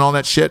McDonald's and all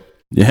that shit.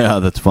 Yeah,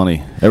 that's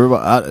funny.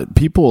 Everybody,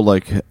 people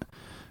like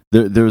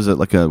there was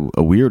a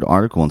weird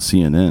article on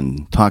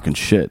CNN talking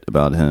shit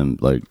about him.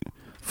 Like,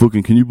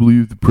 fucking, can you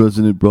believe the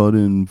president brought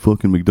in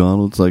fucking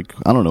McDonald's? Like,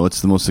 I don't know.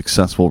 It's the most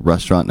successful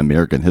restaurant in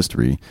American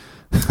history.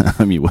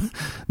 I mean,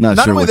 not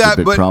sure what's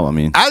the big problem. I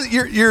mean,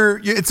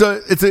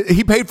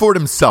 he paid for it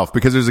himself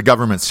because there's a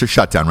government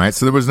shutdown, right?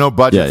 So there was no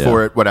budget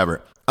for it,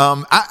 whatever.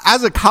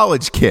 As a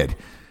college kid,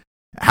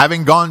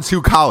 having gone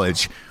to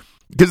college,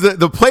 because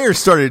the players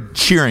started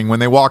cheering when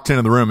they walked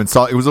into the room and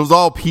saw it was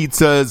all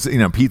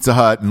pizzas, Pizza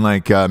Hut and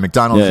like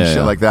McDonald's and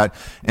shit like that,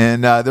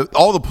 and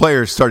all the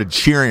players started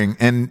cheering.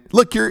 And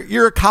look,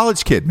 you're a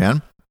college kid,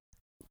 man.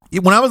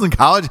 When I was in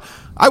college,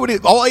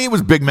 all I ate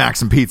was Big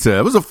Macs and pizza.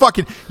 It was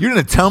you're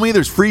going to tell me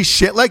there's free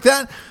shit like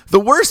that? The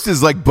worst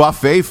is like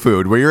buffet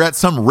food where you're at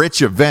some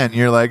rich event and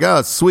you're like,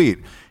 oh, sweet.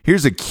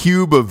 Here's a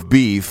cube of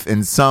beef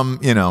and some,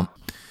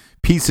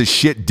 piece of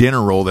shit dinner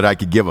roll that I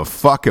could give a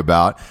fuck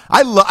about.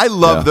 I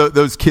love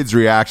those kids'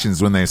 reactions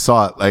when they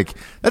saw it. Like,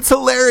 that's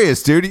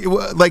hilarious, dude.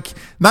 Like,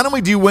 not only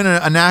do you win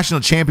a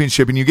national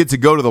championship and you get to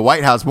go to the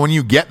White House, but when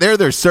you get there,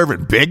 they're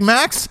serving Big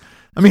Macs?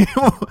 I mean,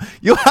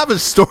 you'll have a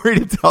story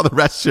to tell the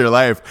rest of your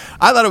life.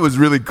 I thought it was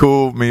really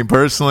cool, me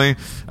personally.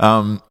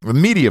 The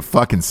media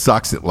fucking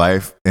sucks at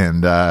life,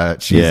 and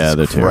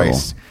Jesus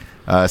Christ.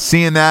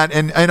 Seeing that,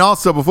 and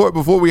also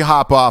before we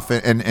hop off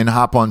and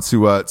hop on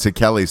to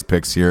Kelly's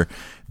picks here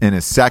in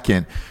a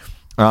second,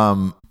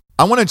 I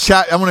want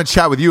to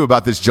chat with you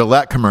about this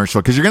Gillette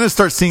commercial, because you're going to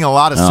start seeing a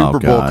lot of Super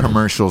Bowl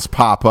commercials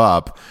pop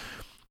up.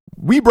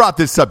 We brought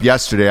this up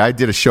yesterday. I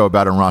did a show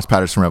about it on Ross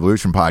Patterson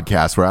Revolution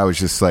podcast where I was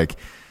just like,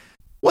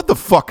 what the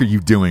fuck are you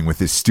doing with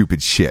this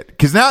stupid shit?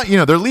 Because now,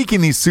 they're leaking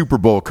these Super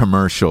Bowl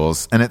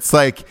commercials, and it's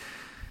like,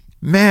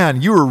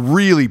 man, you are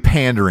really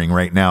pandering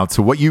right now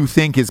to what you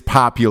think is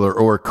popular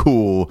or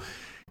cool.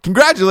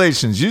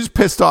 Congratulations. You just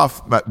pissed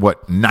off,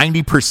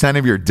 90%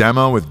 of your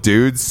demo with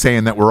dudes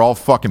saying that we're all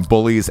fucking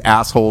bullies,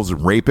 assholes,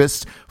 and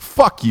rapists?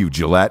 Fuck you,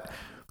 Gillette.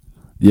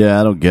 Yeah,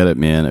 I don't get it,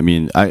 man. I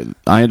mean, I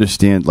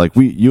understand. Like,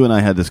 you and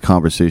I had this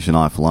conversation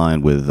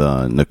offline with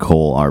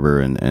Nicole Arbor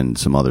and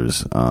some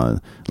others.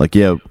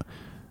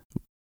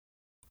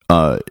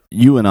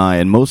 You and I,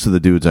 and most of the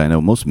dudes I know,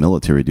 most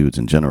military dudes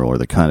in general, are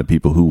the kind of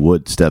people who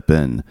would step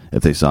in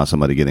if they saw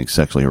somebody getting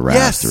sexually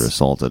harassed or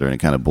assaulted or any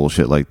kind of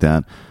bullshit like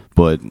that.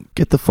 But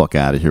get the fuck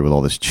out of here with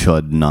all this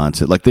chud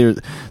nonsense. Like, they're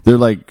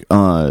like,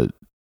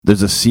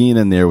 there's a scene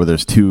in there where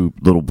there's two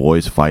little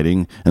boys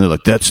fighting, and they're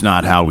like, that's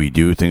not how we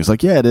do things.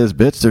 Like, yeah, it is,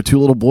 bitch. They're two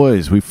little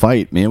boys. We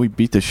fight, man. We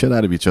beat the shit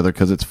out of each other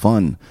because it's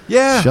fun.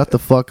 Yeah. Shut the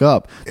fuck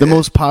up. The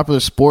most popular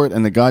sport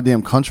in the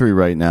goddamn country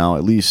right now,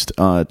 at least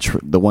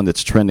the one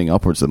that's trending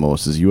upwards the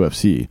most, is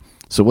UFC.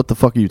 So what the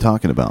fuck are you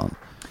talking about?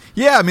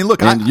 Yeah, I mean,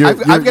 look, I've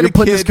got a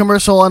kid. This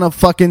commercial on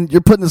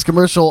you're putting this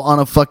commercial on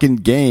a fucking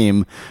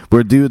game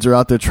where dudes are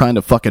out there trying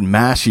to fucking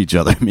mash each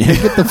other. Man,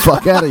 get the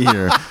fuck out of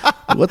here.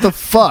 What the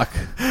fuck?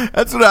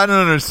 That's what I don't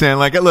understand.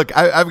 Like, look,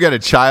 I've got a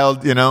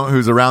child,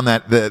 who's around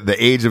the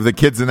age of the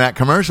kids in that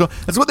commercial.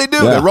 That's what they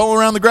do. Yeah. They roll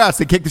around the grass.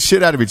 They kick the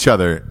shit out of each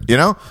other.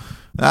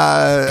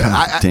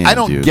 I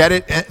don't get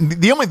it. And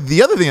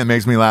the other thing that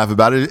makes me laugh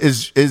about it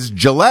is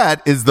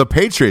Gillette is the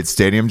Patriots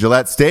Stadium,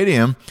 Gillette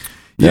Stadium.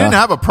 You didn't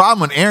have a problem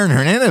when Aaron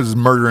Hernandez was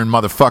murdering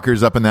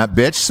motherfuckers up in that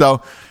bitch.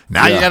 So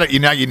now you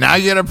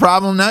got a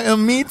problem. Now,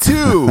 me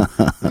too.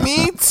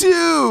 Me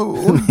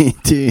too. Me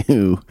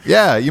too.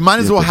 Yeah, you might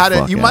as well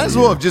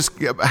have just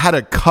had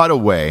a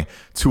cutaway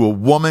to a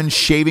woman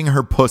shaving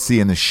her pussy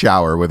in the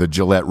shower with a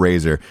Gillette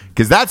razor,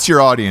 because that's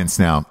your audience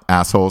now,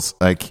 assholes.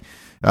 Like.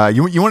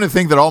 You want to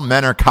think that all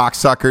men are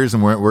cocksuckers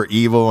and we're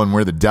evil and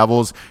we're the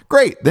devils?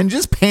 Great. Then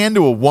just pan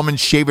to a woman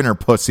shaving her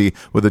pussy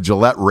with a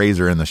Gillette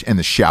razor in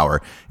the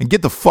shower and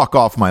get the fuck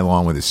off my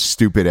lawn with this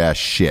stupid ass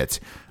shit.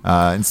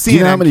 And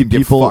CNN can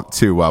get fucked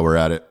too while we're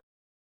at it.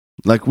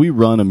 Like, we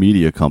run a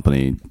media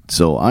company,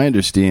 so I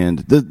understand.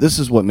 This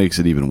is what makes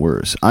it even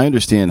worse. I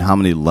understand how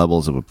many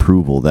levels of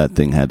approval that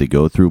thing had to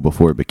go through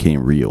before it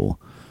became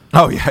real.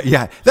 Oh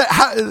yeah.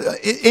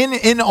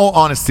 In all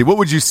honesty, what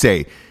would you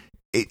say?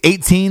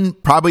 18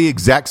 probably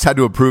execs had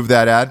to approve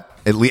that ad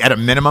at a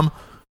minimum.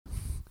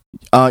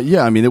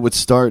 Yeah, I mean, it would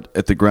start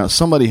at the ground.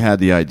 Somebody had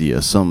the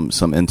idea, some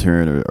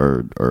intern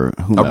or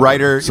whomever. A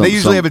writer. They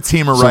usually have a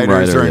team of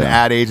writers or an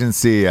ad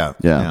agency.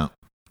 Yeah.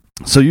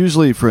 So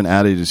usually for an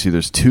ad agency,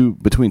 there's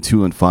between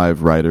 2 and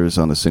 5 writers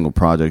on a single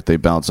project. They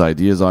bounce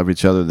ideas off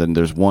each other. Then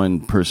there's one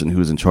person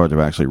who's in charge of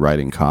actually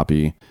writing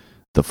copy,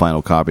 the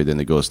final copy. Then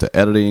it goes to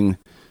editing,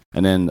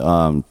 and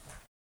then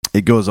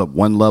it goes up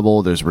one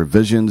level. There's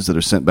revisions that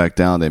are sent back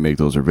down. They make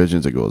those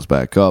revisions. It goes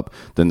back up.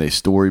 Then they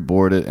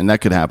storyboard it, and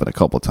that could happen a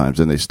couple of times.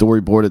 Then they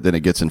storyboard it. Then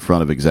it gets in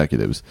front of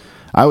executives.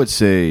 I would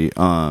say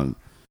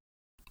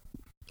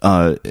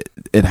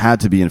it had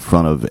to be in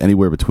front of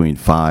anywhere between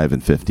 5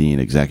 and 15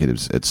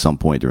 executives at some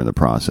point during the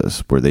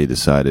process where they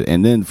decided.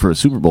 And then for a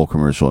Super Bowl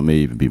commercial, it may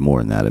even be more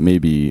than that. It may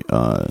be,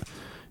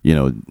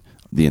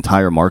 the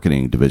entire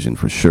marketing division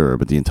for sure,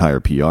 but the entire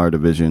PR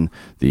division,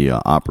 the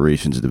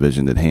operations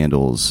division that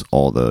handles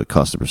all the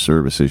customer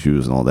service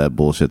issues and all that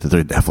bullshit that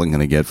they're definitely going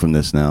to get from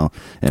this now,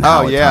 and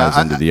how it ties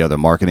into the other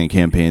marketing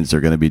campaigns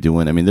they're going to be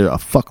doing. I mean, a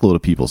fuckload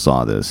of people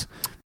saw this,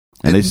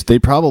 and they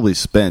probably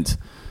spent,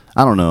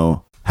 I don't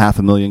know,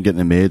 $500,000 getting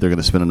it made. They're going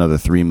to spend another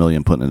 $3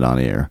 million putting it on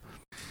air.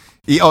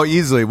 Oh,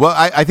 easily. Well,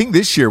 I think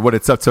this year,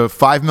 it's up to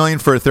 $5 million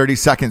for a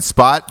 30-second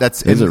spot.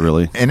 Is it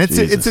really? And it's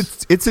a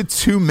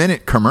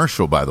 2-minute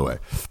commercial, by the way.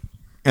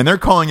 And they're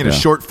calling it a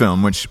short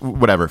film, which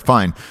whatever,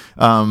 fine.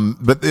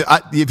 But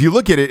if you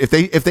look at it,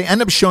 if they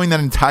end up showing that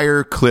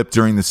entire clip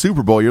during the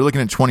Super Bowl, you're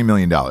looking at $20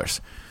 million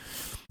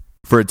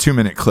for a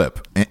 2-minute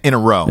clip in a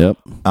row. Yep.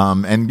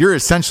 And you're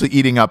essentially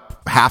eating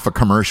up half a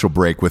commercial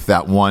break with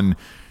that one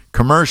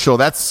commercial.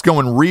 That's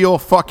going real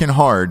fucking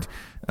hard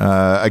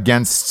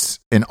against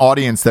an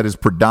audience that is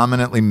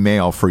predominantly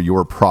male for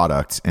your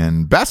product.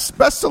 And best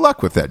of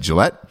luck with that,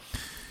 Gillette.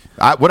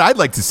 What I'd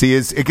like to see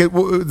is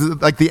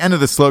like the end of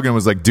the slogan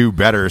was like "do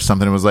better" or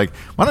something. It was like,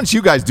 why don't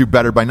you guys do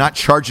better by not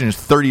charging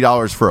us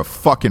 $30 for a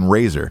fucking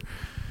razor?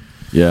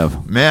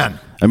 Yeah, man.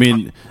 I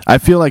mean, I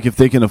feel like if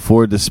they can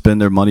afford to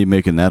spend their money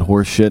making that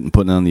horse shit and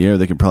putting it on the air,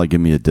 they can probably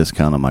give me a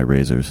discount on my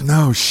razors.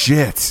 No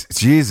shit.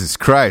 Jesus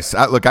Christ.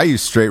 I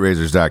use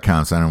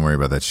straightrazors.com, so I don't worry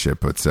about that shit,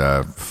 but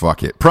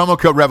fuck it. Promo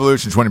code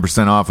Revolution,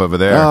 20% off over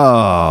there.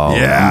 Oh,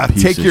 yeah.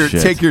 Take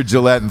your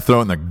Gillette and throw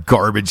it in the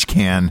garbage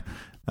can.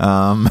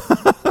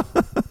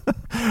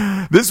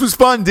 This was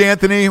fun,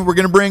 D'Anthony. We're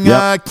going to bring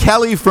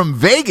Kelly from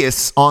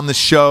Vegas on the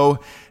show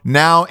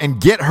now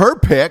and get her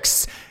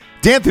picks.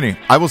 D'Anthony,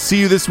 I will see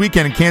you this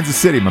weekend in Kansas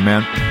City, my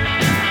man.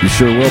 You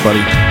sure will, buddy.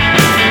 Well,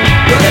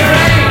 there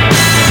ain't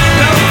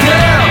no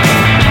girl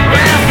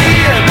around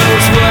here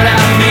knows what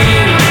I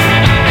mean.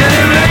 And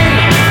there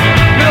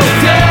ain't no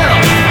girl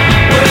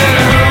with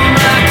whom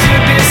I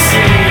could be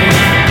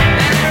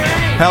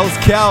seen. Hell's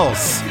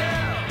Kells.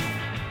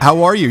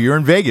 How are you? You're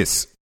in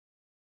Vegas.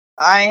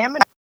 I am.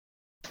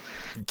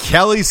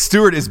 Kelly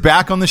Stewart is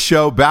back on the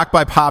show, back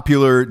by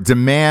popular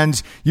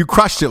demand. You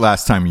crushed it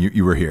last time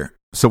you were here.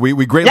 So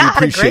we greatly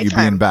appreciate you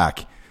being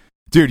back.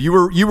 Dude, you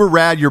were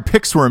rad. Your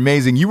picks were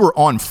amazing. You were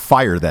on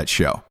fire that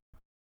show.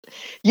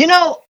 You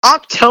know,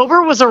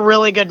 October was a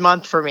really good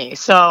month for me.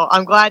 So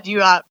I'm glad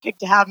you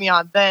picked to have me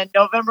on then.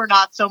 November,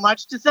 not so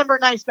much. December,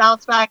 nice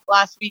bounce back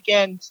last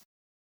weekend.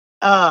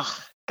 God,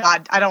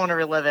 I don't want to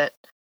relive it.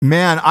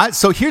 Man,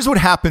 so here's what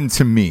happened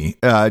to me.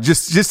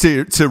 Just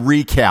to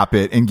recap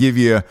it and give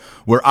you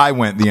where I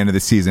went at the end of the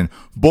season.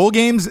 Bowl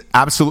games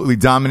absolutely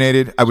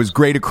dominated. I was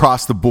great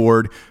across the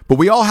board, but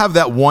we all have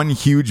that one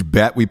huge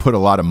bet we put a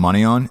lot of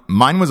money on.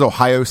 Mine was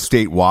Ohio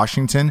State,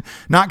 Washington.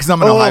 Not because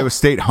I'm an Ohio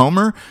State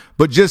homer,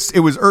 but just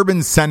it was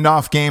Urban's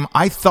send-off game.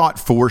 I thought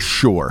for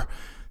sure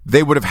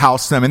they would have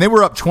housed them, and they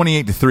were up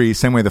 28-3,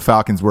 same way the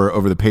Falcons were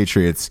over the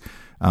Patriots.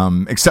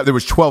 Except there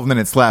was 12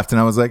 minutes left, and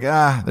I was like,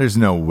 there's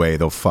no way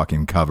they'll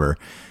fucking cover.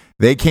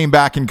 They came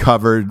back and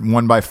covered,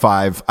 won by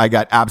 5. I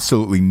got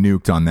absolutely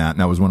nuked on that, and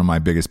that was one of my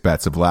biggest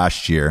bets of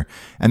last year.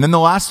 And then the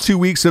last 2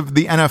 weeks of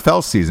the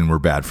NFL season were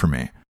bad for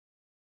me.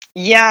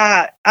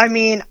 Yeah, I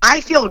mean,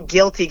 I feel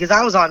guilty because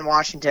I was on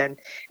Washington,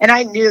 and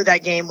I knew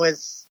that game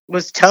was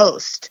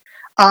toast.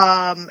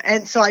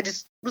 And so I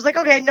just was like,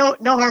 okay, no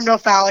harm, no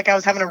foul. Like, I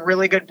was having a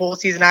really good bowl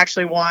season. I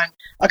actually won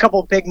a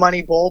couple big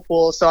money bowl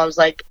pools, so I was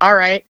like, all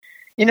right.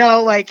 You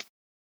know, like,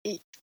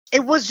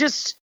 it was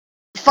just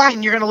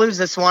fine. You're going to lose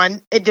this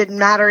one. It didn't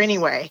matter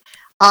anyway.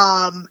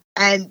 And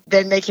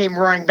then they came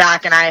roaring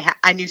back, and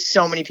I knew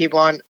so many people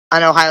on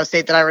Ohio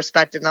State that I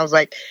respected, and I was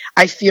like,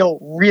 I feel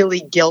really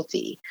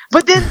guilty.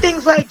 But then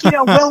things like,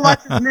 Will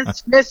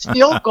Lutz's missed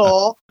field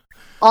goal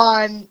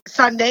on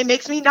Sunday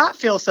makes me not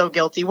feel so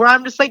guilty, where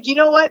I'm just like, you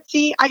know what?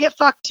 See, I get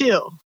fucked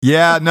too.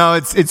 Yeah, no,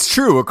 it's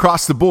true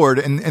across the board.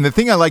 And the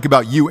thing I like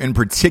about you in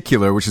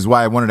particular, which is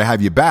why I wanted to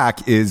have you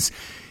back, is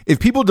if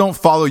people don't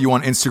follow you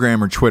on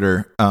Instagram or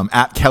Twitter,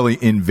 at Kelly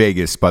in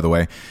Vegas, by the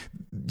way,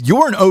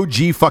 you're an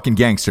OG fucking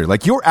gangster.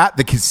 Like, you're at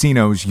the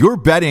casinos, you're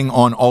betting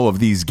on all of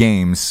these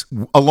games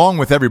along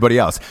with everybody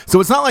else. So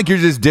it's not like you're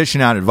just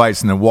dishing out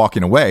advice and then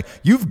walking away.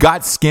 You've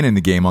got skin in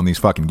the game on these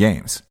fucking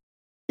games.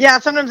 Yeah,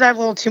 sometimes I have a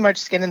little too much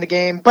skin in the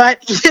game,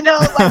 but you're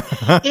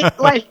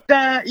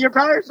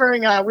probably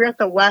referring. We were at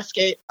the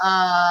Westgate,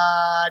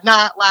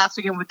 not last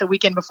weekend, with the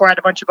weekend before. I had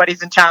a bunch of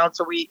buddies in town,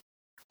 so we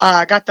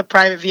got the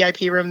private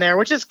VIP room there,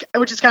 which is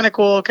kind of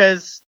cool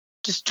because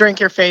just drink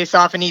your face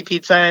off and eat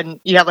pizza,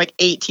 and you have like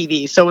 8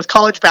 TVs. So with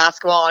college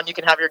basketball, and you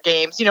can have your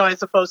games,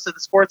 as opposed to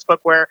the sports book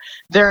where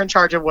they're in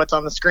charge of what's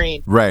on the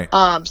screen. Right.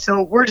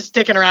 So we're just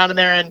sticking around in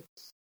there, and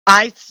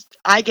I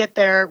get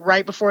there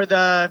right before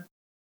the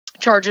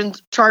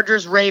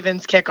Chargers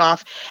Ravens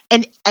kickoff,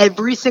 and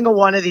every single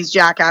one of these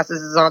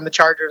jackasses is on the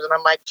Chargers, and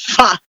I'm like,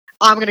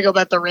 I'm gonna go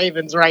bet the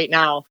Ravens right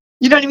now.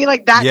 You know what I mean?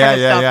 Like that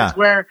kind of stuff is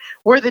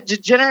where the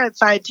degenerate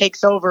side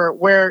takes over,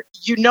 where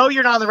you're not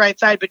on the right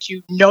side, but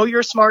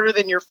you're smarter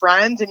than your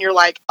friends, and you're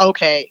like,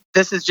 okay,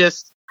 this is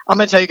just, I'm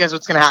gonna tell you guys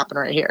what's gonna happen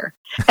right here.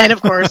 And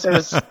of course it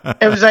was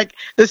like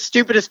the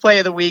stupidest play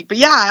of the week. But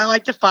yeah, I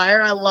like to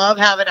fire. I love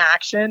having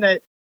action.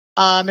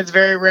 It's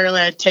very rarely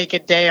I take a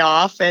day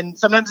off, and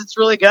sometimes it's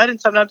really good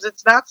and sometimes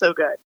it's not so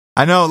good.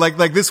 I know,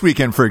 like this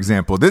weekend, for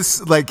example,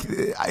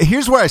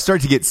 here's where I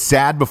start to get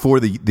sad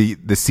before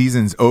the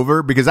season's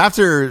over, because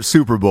after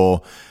Super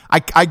Bowl,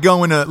 I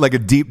go into like a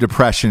deep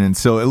depression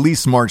until at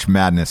least March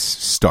Madness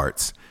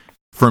starts.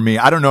 For me,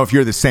 I don't know if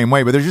you're the same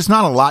way, but there's just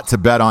not a lot to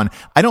bet on.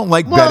 I don't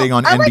like betting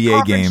on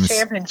NBA games.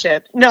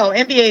 Championship. No,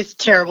 NBA is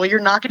terrible. You're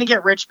not going to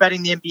get rich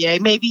betting the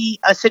NBA. Maybe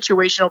a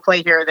situational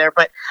play here or there,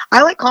 but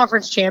I like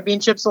conference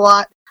championships a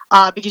lot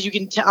because you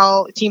can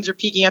tell teams are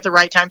peaking at the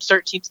right time.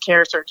 Certain teams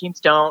care, certain teams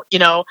don't.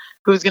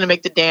 Who's going to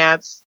make the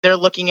dance? They're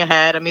looking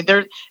ahead. I mean,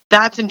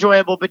 that's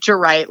enjoyable, but you're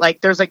right.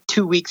 Like, there's like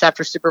 2 weeks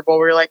after Super Bowl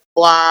where you're like,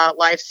 blah,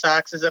 life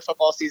sucks. Is it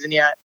football season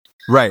yet?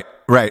 Right.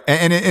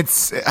 And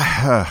it's,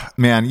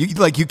 man, you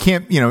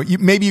can't,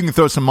 maybe you can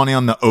throw some money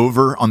on the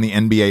over on the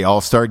NBA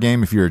All-Star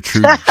game if you're a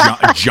true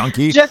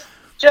junkie.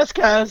 Just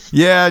cause.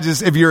 Yeah,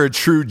 just if you're a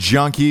true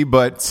junkie.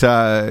 But,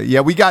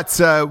 we got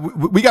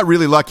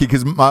really lucky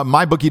because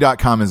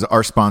mybookie.com is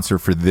our sponsor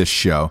for this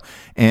show.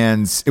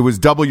 And it was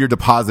double your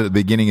deposit at the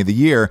beginning of the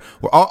year.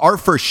 Our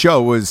first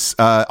show was,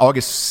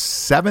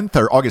 August 7th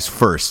or August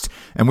 1st.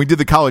 And we did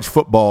the college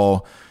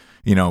football,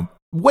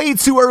 way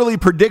too early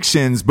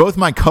predictions. Both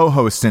my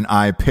co-hosts and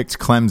I picked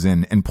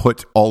Clemson and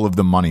put all of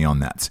the money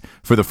on that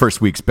for the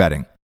first week's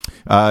betting.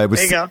 It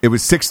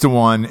was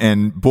 6-1,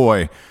 and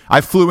boy,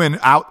 I flew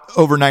out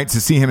overnight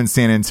to see him in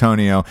San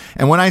Antonio.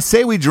 And when I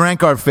say we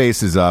drank our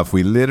faces off,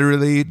 we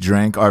literally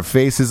drank our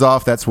faces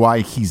off. That's why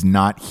he's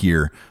not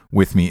here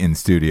with me in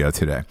studio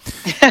today.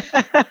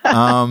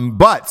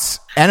 But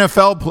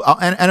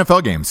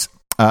NFL games.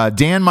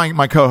 Dan,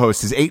 my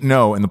co-host, is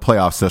 8-0 in the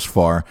playoffs thus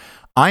far.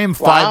 I am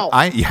 5.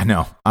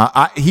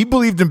 Wow. He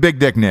believed in Big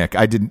Dick Nick.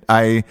 I didn't.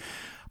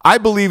 I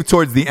believe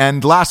towards the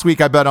end. Last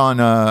week I bet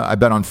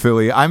on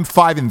Philly. I'm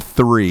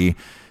 5-3.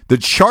 The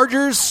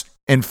Chargers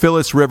and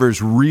Phyllis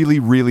Rivers really,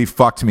 really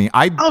fucked me.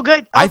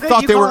 Good. I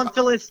thought they were on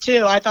Phyllis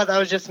too. I thought that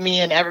was just me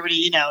and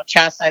everybody,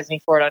 chastised me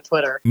for it on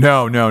Twitter.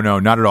 No,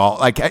 not at all.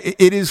 Like,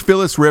 it is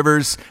Phyllis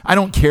Rivers. I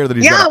don't care that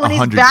he's got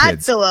 100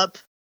 kids.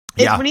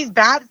 When he's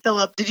bad,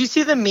 Philip. Did you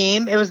see the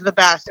meme? It was the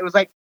best. It was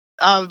like,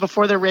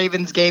 before the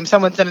Ravens game,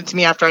 someone sent it to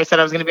me after I said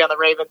I was going to be on the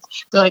Ravens.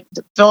 They're like,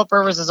 Philip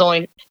Rivers is the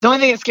only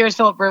thing that scares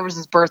Philip Rivers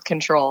is birth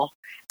control.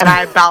 And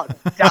I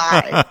about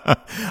died.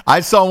 I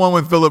saw one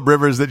with Philip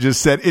Rivers that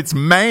just said, "It's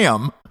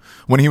ma'am,"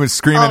 when he was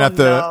screaming at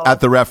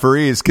the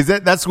referees, because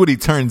that's what he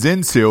turns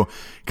into.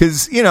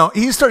 Because,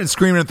 he started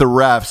screaming at the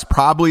refs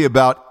probably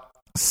about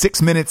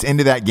 6 minutes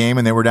into that game,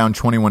 and they were down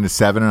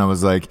 21-7. And I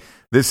was like,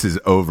 this is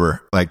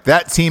over. Like,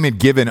 that team had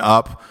given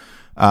up.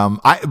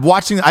 I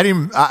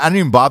didn't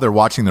even bother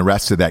watching the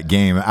rest of that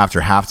game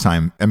after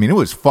halftime. I mean, it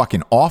was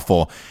fucking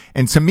awful.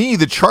 And to me,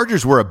 the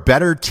Chargers were a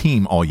better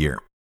team all year.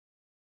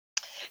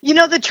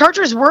 The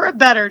Chargers were a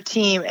better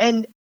team.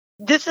 And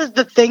this is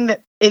the thing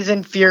that is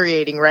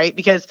infuriating, right?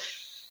 Because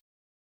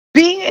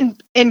being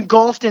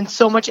engulfed in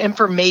so much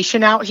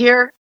information out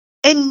here,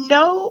 and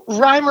no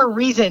rhyme or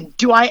reason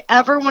do I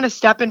ever want to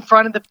step in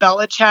front of the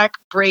Belichick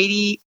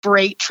Brady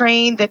freight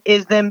train that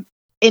is them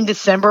in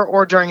December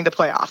or during the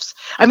playoffs.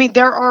 I mean,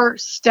 there are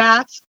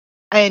stats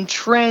and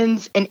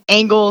trends and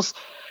angles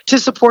to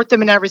support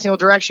them in every single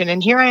direction.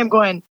 And here I am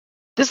going,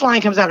 this line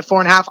comes out at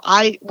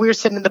 4.5. We were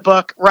sitting in the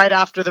book right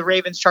after the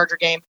Ravens-Charger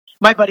game.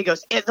 My buddy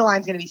goes, the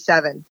line's going to be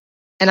 7.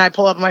 And I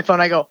pull up my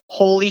phone. I go,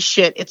 holy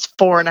shit, it's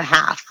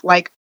 4.5.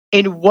 Like,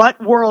 in what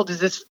world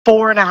is this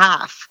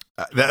 4.5?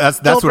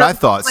 That's what I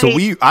thought. So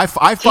I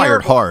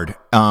fired hard.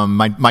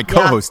 My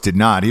co-host did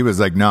not. He was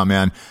like, no,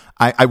 man,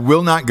 I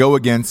will not go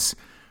against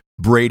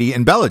Brady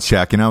and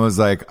Belichick. And I was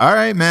like, all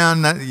right,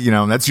 man,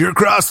 that's your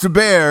cross to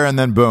bear. And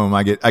then boom,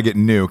 I get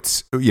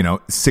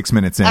nuked, 6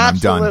 minutes in.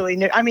 Absolutely. I'm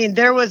done. I mean,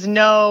 there was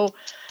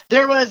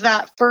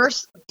that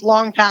first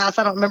long pass.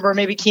 I don't remember,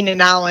 maybe Keenan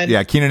Allen.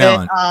 Yeah, Keenan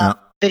Allen.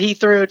 That he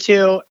threw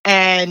to.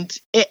 And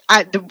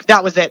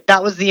that was it.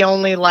 That was the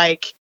only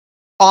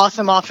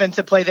awesome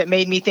offensive play that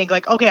made me think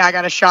okay, I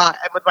got a shot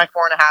with my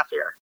 4.5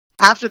 here.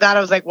 After that, I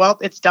was like, well,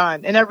 it's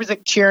done. And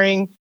everybody's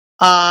cheering.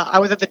 I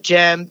was at the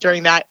gym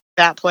during that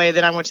that play.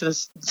 Then I went to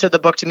the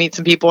book to meet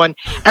some people, and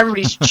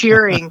everybody's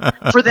cheering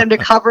for them to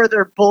cover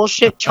their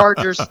bullshit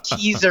Chargers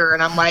teaser.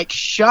 And I'm like,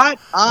 shut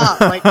up.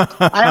 Like,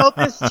 I hope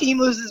this team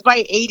loses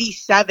by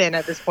 87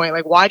 at this point.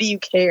 Like, why do you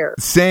care?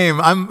 Same.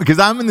 Because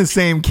I'm in the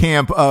same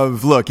camp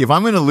of, look, if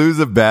I'm going to lose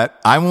a bet,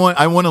 I want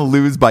to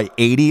lose by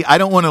 80. I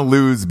don't want to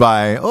lose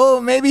by,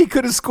 maybe he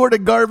could have scored a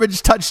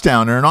garbage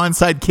touchdown or an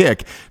onside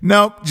kick.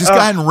 Nope. Just go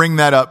ahead and ring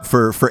that up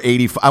for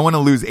 80. I want to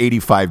lose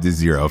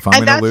 85-0 if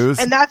I'm going to lose.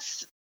 And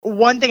that's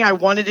one thing I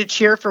wanted to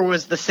cheer for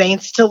was the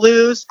Saints to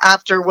lose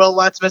after Will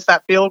Lutz missed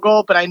that field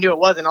goal, but I knew it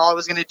wasn't. All I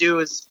was going to do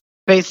was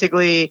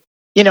basically,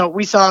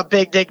 we saw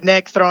Big Dick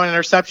Nick throw an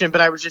interception,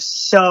 but I was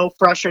just so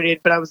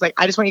frustrated. But I was like,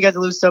 I just want you guys to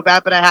lose so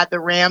bad, but I had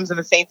the Rams and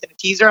the Saints in a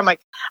teaser. I'm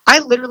like, I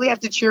literally have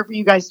to cheer for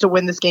you guys to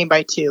win this game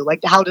by 2. Like,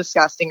 how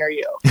disgusting are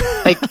you?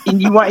 Like,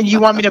 and you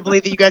want me to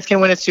believe that you guys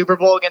can win a Super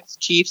Bowl against the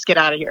Chiefs? Get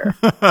out of here.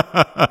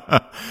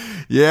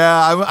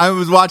 Yeah, I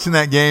was watching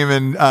that game,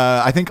 and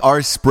I think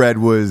our spread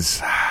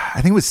was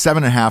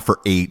 7.5 or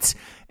 8.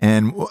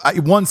 And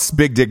once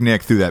Big Dick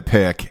Nick threw that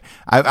pick,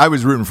 I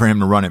was rooting for him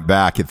to run it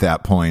back at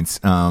that point.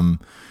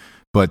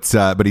 But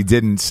he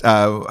didn't.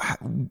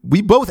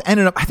 We both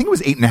ended up, I think it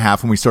was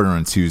 8.5 when we started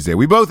on Tuesday.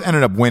 We both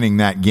ended up winning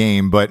that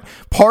game. But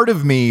part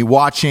of me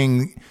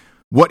watching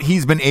what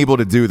he's been able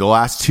to do the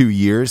last 2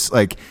 years,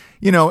 like,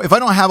 if I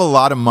don't have a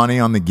lot of money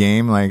on the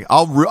game, like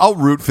I'll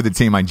root for the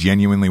team I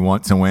genuinely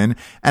want to win.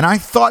 And I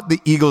thought the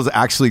Eagles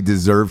actually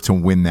deserved to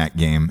win that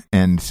game.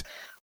 And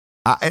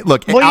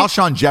look, if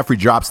Alshon Jeffrey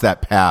drops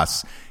that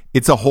pass,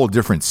 it's a whole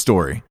different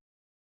story.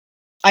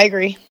 I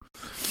agree.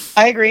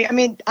 I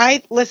mean,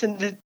 I guess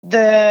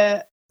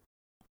the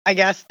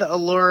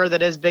allure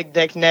that is Big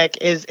Dick Nick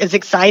is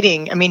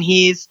exciting. I mean,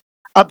 he's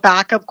a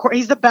backup.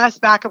 He's the best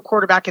backup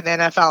quarterback in the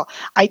NFL.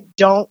 I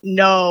don't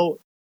know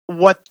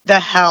what the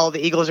hell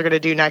the Eagles are going to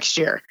do next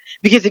year,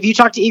 because if you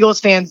talk to Eagles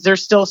fans, they're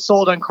still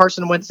sold on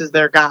Carson Wentz as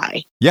their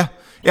guy. Yeah.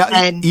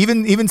 And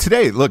even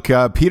today, look,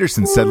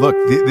 Patterson said, "Look,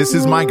 this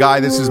is my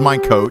guy. This is my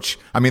coach.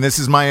 I mean, this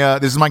is my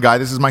guy.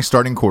 This is my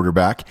starting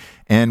quarterback,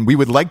 and we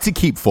would like to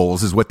keep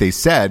Foles," is what they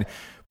said.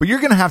 But you're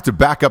going to have to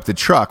back up the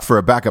truck for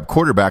a backup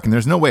quarterback, and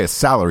there's no way a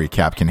salary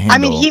cap can handle. I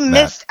mean, he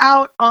missed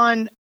out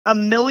on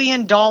 $1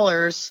 million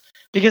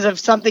because of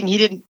something he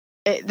didn't.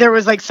 There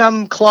was like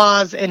some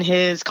clause in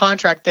his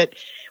contract that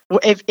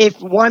if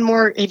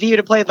he would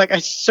have played like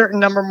a certain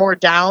number more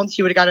downs,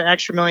 he would have got an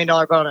extra $1 million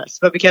bonus.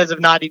 But because of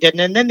not, he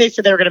didn't. And then they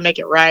said they were going to make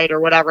it right or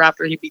whatever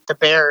after he beat the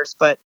Bears.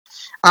 But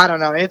I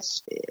don't know.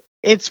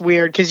 It's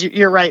weird because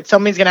you're right.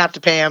 Somebody's going to have to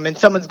pay him, and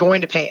someone's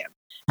going to pay him.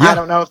 Yeah. I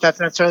don't know if that's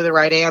necessarily the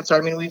right answer.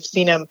 I mean, we've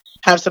seen him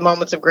have some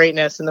moments of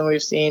greatness, and then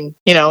we've seen,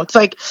 it's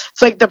like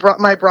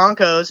my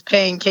Broncos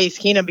paying Case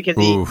Keenum because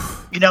he,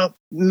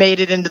 made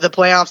it into the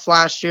playoffs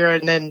last year,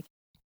 and then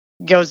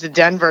goes to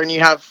Denver, and you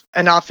have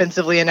an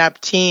offensively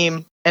inept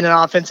team and an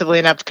offensively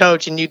inept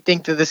coach, and you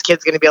think that this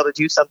kid's going to be able to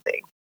do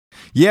something.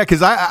 Yeah,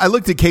 because I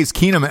looked at Case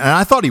Keenum, and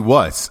I thought he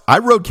was. I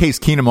rode Case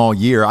Keenum all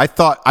year. I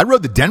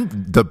rode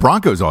the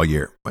Broncos all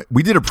year.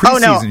 We did a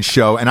preseason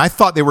show, and I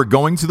thought they were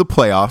going to the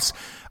playoffs.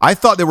 I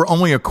thought they were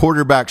only a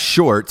quarterback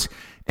short,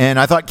 and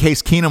I thought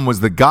Case Keenum was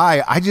the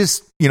guy. I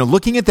just,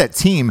 looking at that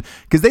team,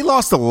 because they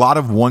lost a lot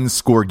of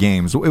one-score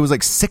games. It was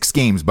like 6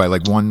 games by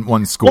like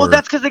one score. Well,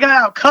 that's because they got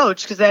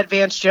out-coached because they had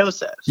Vance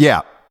Joseph.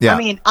 Yeah. Yeah. I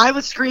mean, I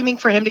was screaming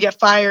for him to get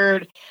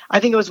fired.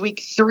 I think it was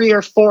week 3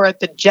 or 4 at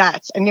the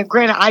Jets. And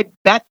granted, I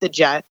bet the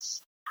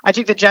Jets. I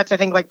took the Jets, I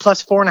think, like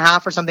plus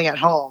 4.5 or something at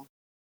home.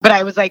 But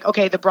I was like,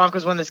 okay, the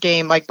Broncos won this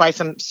game like by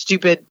some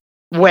stupid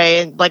way,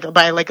 and like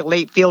by like a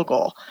late field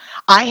goal.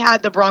 I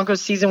had the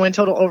Broncos season win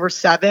total over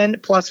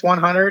 7 plus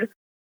 100,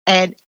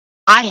 and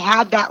I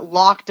had that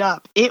locked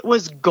up. It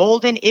was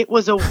golden. It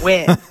was a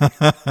win.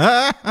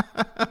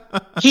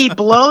 He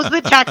blows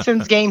the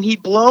Texans game. He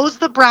blows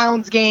the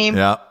Browns game.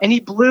 Yeah. And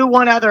he blew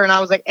one other. And I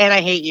was like, and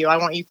I hate you. I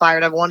want you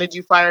fired. I've wanted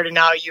you fired. And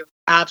now you've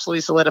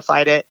absolutely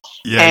solidified it.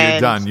 Yeah, and,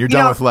 you're done. You're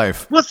done with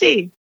life. We'll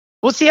see.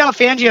 We'll see how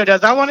Fangio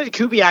does. I wanted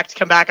Kubiak to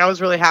come back. I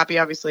was really happy,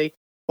 obviously.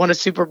 Won a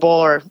Super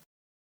Bowl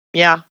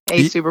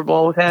Super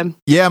Bowl with him.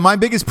 Yeah, my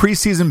biggest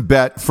preseason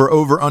bet for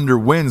over-under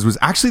wins was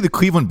actually the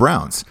Cleveland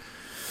Browns.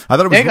 I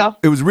thought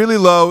it was really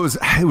low.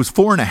 It was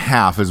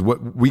 4.5 is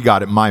what we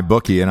got at my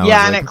bookie, and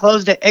it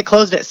closed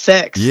at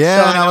 6.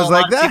 Yeah, so and I was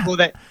like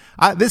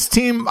that. This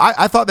team,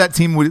 I thought that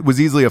team was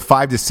easily a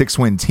 5 to 6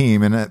 win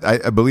team, and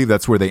I believe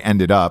that's where they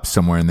ended up,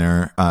 somewhere in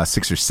there,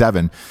 6 or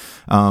 7.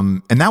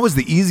 And that was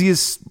the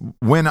easiest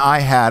win I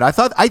had.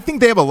 I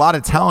think they have a lot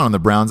of talent on the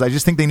Browns. I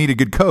just think they need a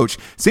good coach.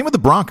 Same with the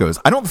Broncos.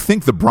 I don't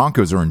think the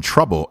Broncos are in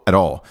trouble at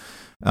all.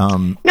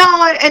 No,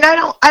 and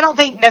I don't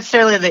think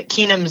necessarily that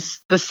Keenum's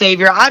the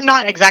savior. I'm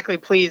not exactly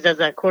pleased as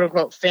a quote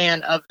unquote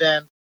fan of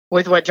them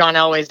with what John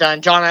Elway's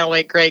done. John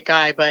Elway, great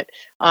guy, but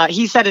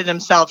he said it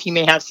himself. He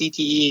may have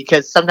CTE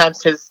because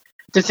sometimes his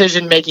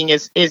decision making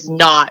is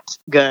not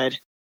good.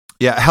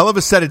 Yeah, hell of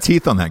a set of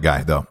teeth on that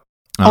guy, though.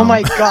 Oh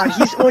my God,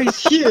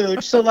 he's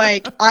huge. So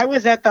like, I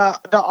was at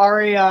the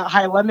Aria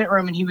High Limit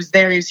Room, and he was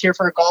there. He was here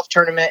for a golf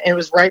tournament, and it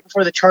was right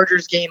before the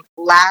Chargers game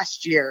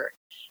last year.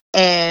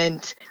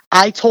 And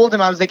I told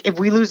him, I was like, if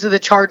we lose to the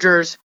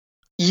Chargers,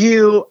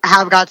 you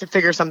have got to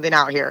figure something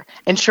out here.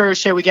 And sure as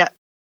shit, we get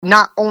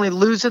not only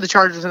lose to the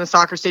Chargers in the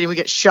soccer stadium, we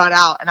get shut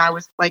out. And I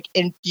was like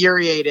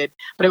infuriated.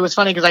 But it was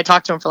funny because I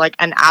talked to him for like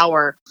an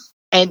hour.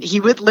 And he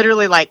would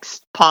literally like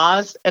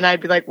pause, and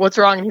I'd be like, "What's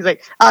wrong?" And he's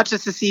like, "Oh, it's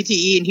just a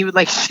CTE." And he would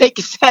like shake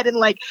his head and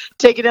like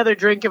take another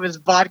drink of his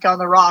vodka on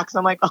the rocks.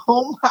 I'm like,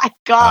 "Oh my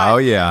god!" Oh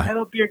yeah. I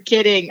hope you're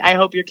kidding. I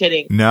hope you're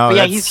kidding. No, but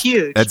yeah, he's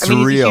huge. That's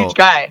real. He's a huge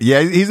guy.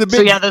 Yeah, he's a big.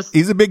 So, yeah,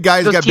 he's a big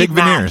guy. He's got big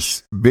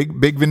veneers. Match.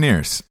 Big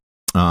veneers.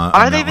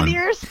 Are they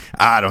veneers?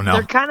 I don't know.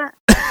 They're kind of.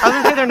 I was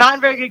gonna say they're not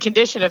in very good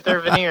condition if they're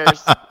veneers.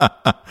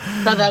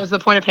 So that was the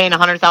point of paying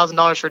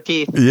 $100,000 for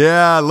teeth.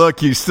 Yeah,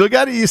 look, you still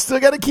got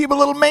to keep a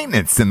little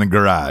maintenance in the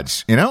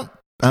garage, you know,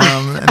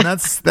 and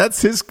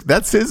that's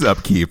his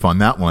upkeep on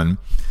that one.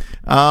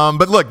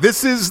 But look,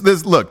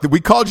 look, we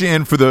called you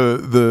in for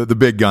the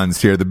big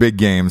guns here, the big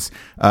games.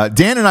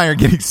 Dan and I are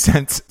getting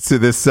sent to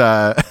this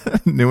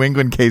New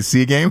England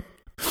KC game.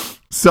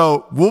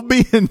 So we'll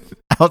be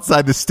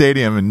outside the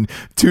stadium in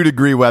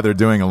 2-degree weather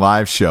doing a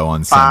live show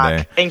on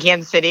Sunday. In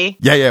Kansas City?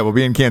 Yeah, we'll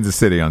be in Kansas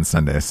City on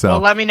Sunday. So well,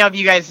 let me know if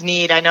you guys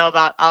need. I know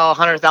about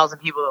 100,000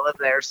 people that live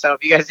there. So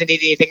if you guys need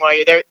anything while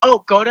you're there,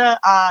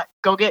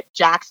 go get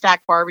Jack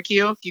Stack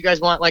Barbecue if you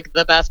guys want like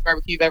the best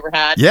barbecue you've ever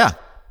had. Yeah.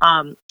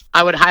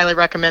 I would highly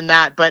recommend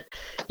that. But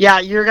yeah,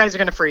 you guys are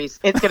gonna freeze.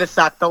 It's gonna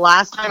suck. The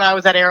last time I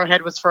was at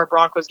Arrowhead was for a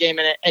Broncos game,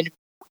 and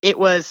it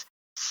was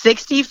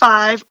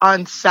 65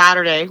 on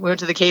Saturday. We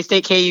went to the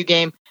K-State KU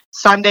game.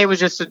 Sunday was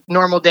just a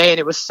normal day, and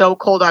it was so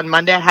cold on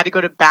Monday. I had to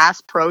go to Bass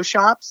Pro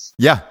Shops.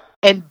 Yeah.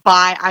 And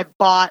I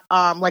bought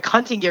like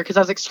hunting gear because I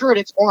was like, screw it,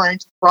 it's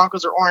orange.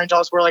 Broncos are orange. I'll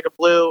just wear like a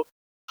blue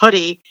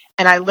hoodie.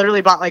 And I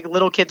literally bought like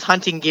little kids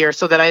hunting gear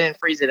so that I didn't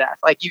freeze to death.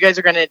 Like, you guys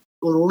are going to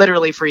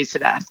literally freeze to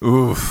death.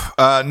 Oof.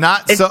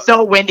 It's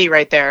so windy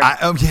right there.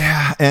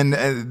 Yeah. And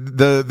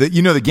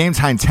the game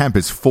time temp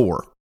is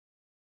 4.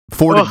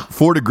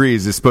 4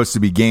 degrees is supposed to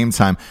be game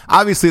time.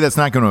 Obviously, that's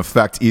not going to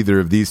affect either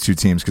of these two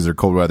teams because they're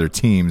cold weather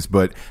teams.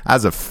 But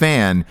as a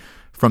fan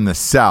from the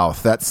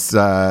South, that's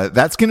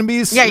going to be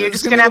you're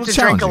just going to have to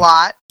drink a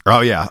lot. Oh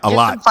yeah, a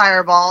lot. Some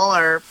Fireball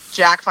or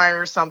Jack Fire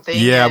or something.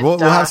 Yeah, we'll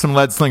have some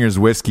Lead Slingers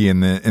whiskey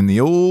in the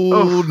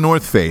old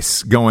North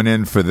Face going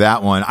in for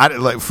that one.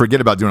 I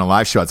forget about doing a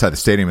live show outside the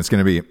stadium. It's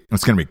gonna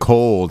be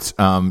cold.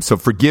 So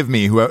forgive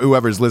me,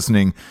 whoever's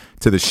listening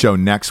to the show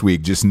next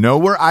week. Just know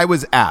where I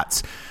was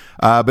at.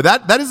 But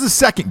that is the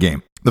second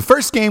game. The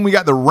first game, we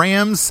got the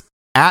Rams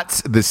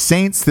at the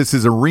Saints. This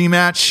is a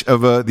rematch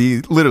of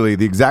literally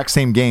the exact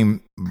same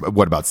game.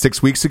 What, about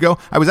 6 weeks ago?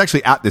 I was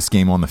actually at this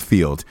game on the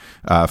field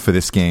for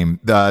this game.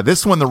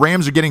 This one, the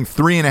Rams are getting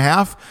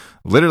 3.5.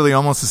 Literally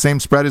almost the same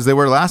spread as they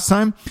were last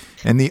time.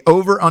 And the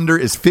over-under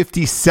is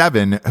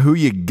 57. Who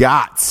you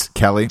got,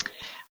 Kelly?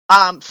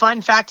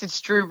 Fun fact, it's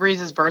Drew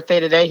Brees' birthday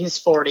today. He's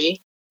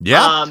 40.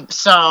 Yeah.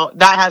 So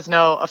that has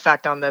no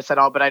effect on this at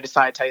all, but I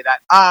decided to tell you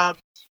that.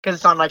 Because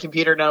it's on my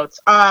computer notes.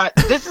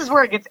 This is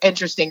where it gets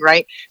interesting,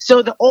 right?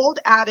 So the old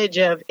adage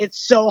of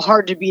it's so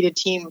hard to beat a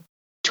team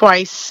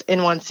twice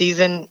in one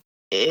season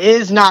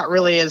is not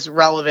really as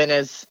relevant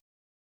as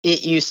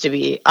it used to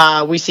be.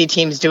 We see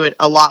teams do it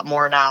a lot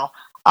more now.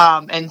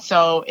 And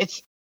so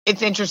it's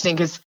interesting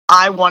because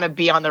I want to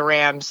be on the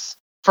Rams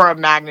for a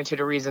magnitude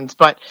of reasons.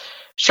 But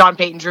Sean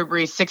Payton, Drew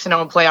Brees,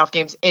 6-0 in playoff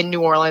games in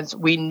New Orleans.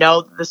 We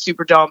know that the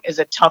Superdome is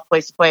a tough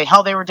place to play.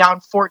 Hell, they were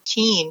down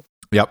 14.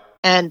 Yep.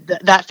 And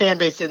that fan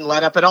base didn't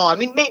let up at all. I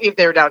mean, maybe if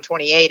they were down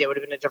 28, it would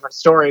have been a different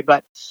story.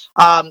 But,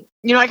 I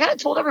kind of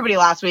told everybody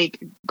last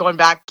week, going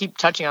back, keep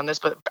touching on this,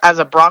 but as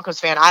a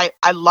Broncos fan, I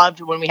loved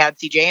when we had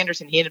C.J.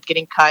 Anderson. He ended up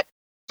getting cut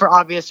for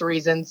obvious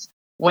reasons.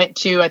 Went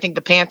to, I think,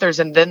 the Panthers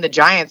and then the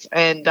Giants.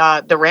 And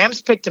the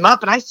Rams picked him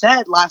up. And I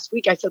said last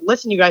week,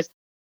 listen, you guys,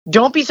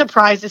 don't be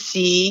surprised to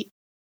see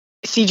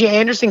C.J.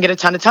 Anderson get a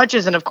ton of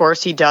touches. And, of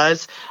course, he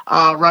does.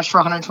 Rush for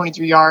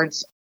 123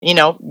 yards.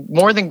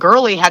 More than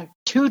Gurley, had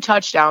 2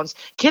 touchdowns.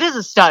 Kid is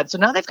a stud. So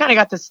now they've kind of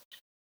got this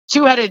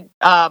 2-headed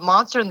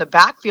monster in the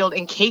backfield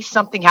in case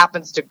something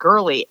happens to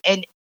Gurley.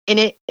 And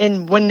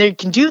when they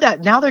can do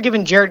that, now they're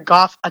giving Jared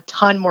Goff a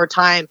ton more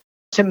time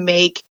to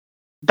make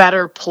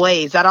better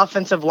plays. That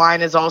offensive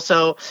line is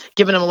also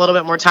giving him a little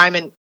bit more time.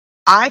 And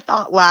I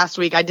thought last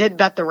week, I did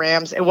bet the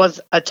Rams. It was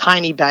a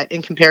tiny bet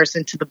in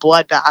comparison to the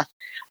bloodbath.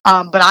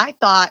 But I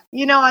thought,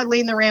 I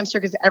lean the Rams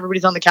here because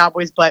everybody's on the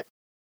Cowboys, but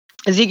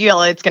Ezekiel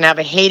Elliott's going to have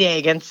a heyday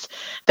against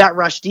that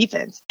rush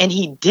defense, and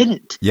he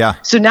didn't. Yeah.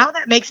 So now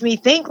that makes me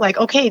think, like,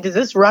 okay, does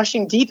this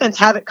rushing defense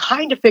have it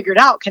kind of figured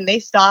out? Can they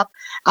stop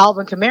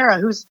Alvin Kamara,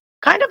 who's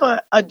kind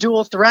of a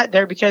dual threat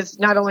there because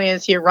not only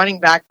is he a running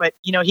back, but,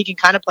 he can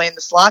kind of play in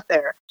the slot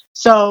there.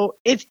 So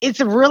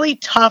it's a really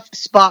tough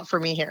spot for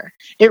me here.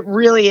 It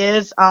really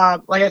is.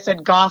 Like I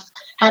said, Goff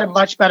had a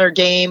much better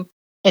game,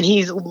 and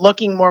he's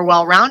looking more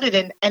well-rounded.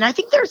 And I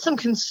think there's some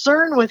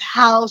concern with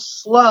how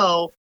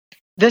slow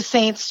the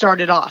Saints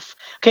started off.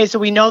 Okay, so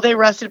we know they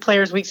rested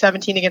players week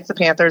 17 against the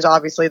Panthers.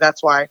 Obviously,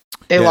 that's why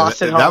they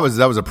lost at home. That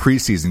was a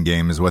preseason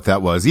game is what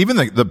that was. Even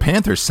the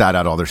Panthers sat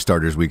out all their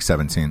starters week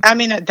 17. I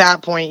mean, at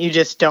that point, you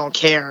just don't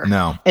care.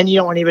 No. And you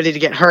don't want anybody to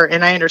get hurt,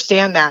 and I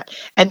understand that.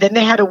 And then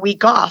they had a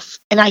week off,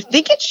 and I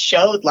think it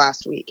showed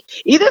last week.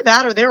 Either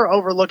that or they were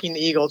overlooking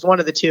the Eagles, one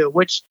of the two,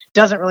 which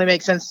doesn't really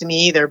make sense to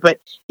me either. But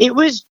it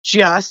was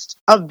just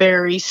a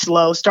very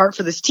slow start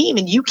for this team,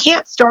 and you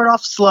can't start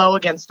off slow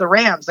against the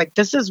Rams. Like,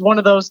 this is one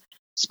of those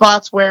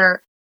spots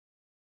where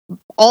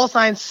all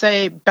signs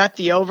say bet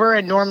the over,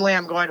 and normally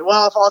I'm going,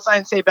 well, if all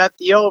signs say bet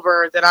the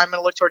over, then I'm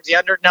going to look towards the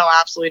under. No,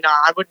 absolutely not.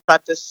 I wouldn't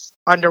bet this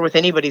under with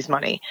anybody's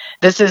money.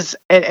 This is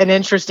an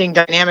interesting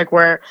dynamic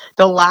where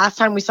the last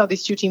time we saw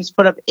these two teams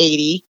put up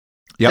 80,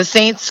 the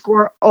Saints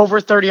score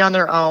over 30 on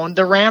their own.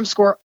 The Rams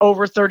score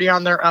over 30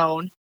 on their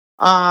own.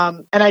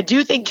 And I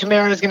do think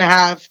Kamara is going to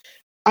have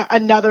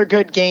another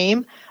good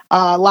game.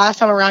 Last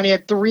time around, he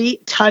had 3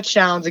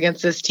 touchdowns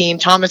against this team.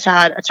 Thomas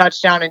had a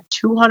touchdown and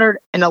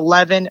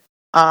 211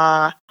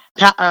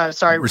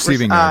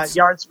 receiving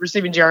yards.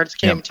 Receiving yards.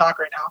 Can't even talk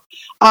right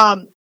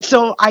now.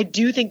 So I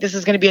do think this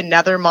is going to be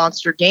another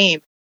monster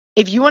game.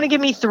 If you want to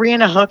give me 3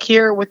 and a hook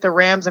here with the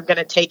Rams, I'm going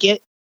to take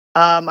it.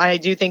 I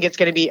do think it's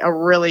going to be a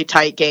really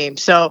tight game.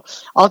 So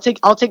I'll take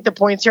the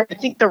points here. I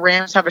think the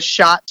Rams have a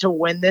shot to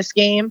win this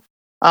game.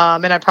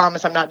 And I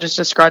promise I'm not just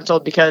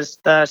disgruntled because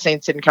the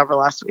Saints didn't cover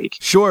last week.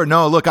 Sure.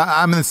 No, look,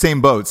 I'm in the same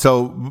boat.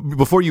 So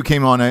before you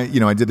came on,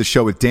 I did the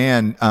show with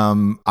Dan.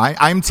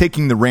 I'm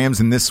taking the Rams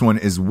in this one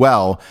as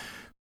well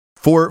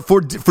for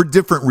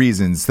different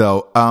reasons,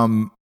 though.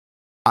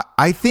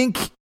 I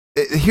think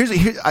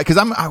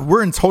because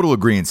we're in total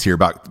agreement here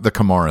about the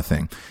Kamara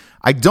thing.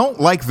 I don't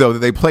like, though, that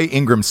they play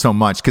Ingram so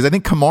much because I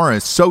think Kamara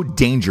is so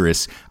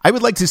dangerous. I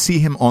would like to see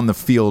him on the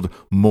field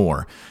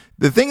more.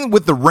 The thing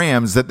with the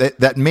Rams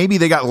that maybe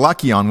they got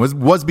lucky on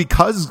was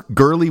because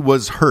Gurley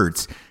was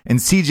hurt and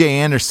CJ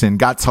Anderson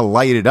got to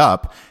light it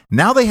up.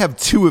 Now they have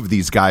 2 of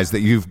these guys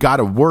that you've got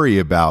to worry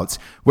about.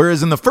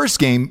 Whereas in the first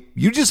game,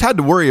 you just had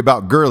to worry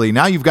about Gurley.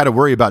 Now you've got to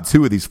worry about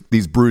 2 of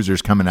these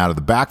bruisers coming out of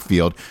the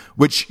backfield,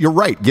 which you're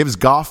right, gives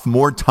Goff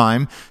more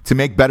time to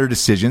make better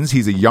decisions.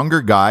 He's a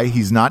younger guy.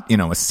 He's not,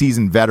 a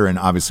seasoned veteran,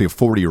 obviously a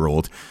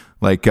 40-year-old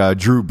like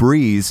Drew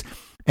Brees.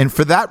 And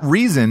for that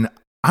reason,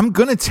 I'm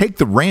going to take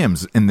the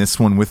Rams in this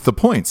one with the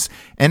points.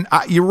 And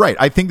you're right.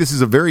 I think this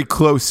is a very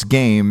close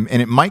game, and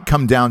it might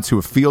come down to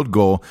a field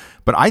goal.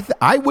 But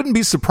I wouldn't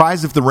be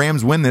surprised if the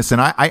Rams win this,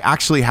 and I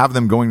actually have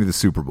them going to the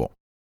Super Bowl.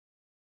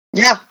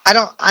 Yeah, I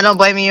don't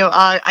blame you.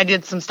 I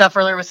did some stuff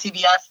earlier with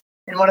CBS,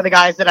 and one of the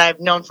guys that I've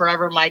known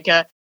forever,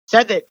 Micah,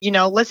 said that,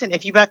 listen,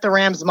 if you bet the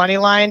Rams money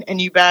line and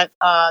you bet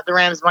the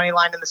Rams money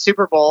line in the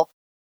Super Bowl,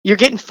 you're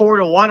getting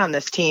 4-1 on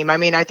this team. I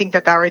mean, I think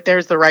that right there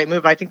is the right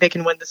move. I think they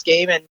can win this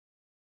game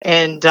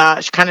and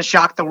kind of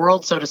shock the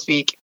world, so to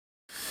speak.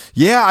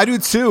 Yeah, I do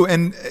too.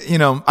 And,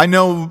 I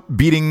know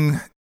beating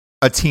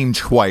a team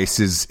twice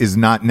is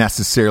not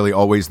necessarily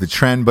always the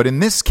trend, but in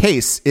this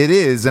case, it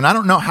is. And I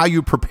don't know how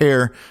you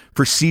prepare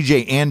for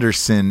CJ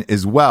Anderson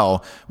as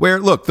well, where,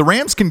 look, the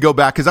Rams can go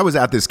back, because I was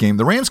at this game,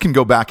 the Rams can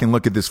go back and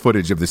look at this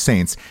footage of the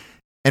Saints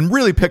and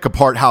really pick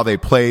apart how they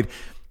played.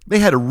 They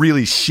had a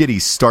really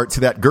shitty start to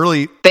that.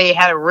 They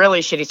had a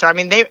really shitty start.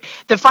 I mean,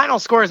 the final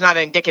score is not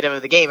indicative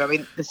of the game. I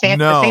mean, the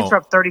Saints were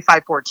up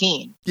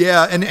 35-14.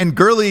 Yeah, and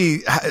Gurley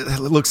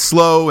looked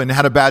slow and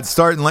had a bad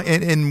start.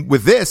 And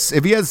with this,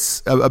 if he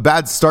has a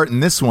bad start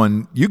in this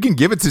one, you can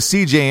give it to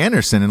C.J.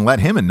 Anderson and let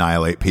him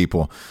annihilate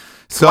people.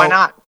 So why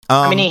not?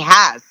 I mean, he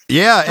has.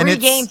 Yeah, and 3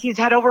 games, he's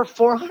had over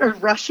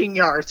 400 rushing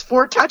yards,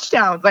 4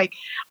 touchdowns. Like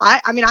I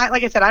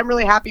said, I'm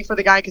really happy for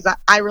the guy because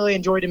I really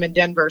enjoyed him in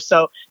Denver.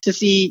 So to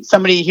see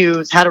somebody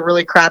who's had a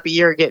really crappy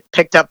year get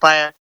picked up by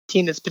a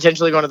team that's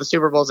potentially going to the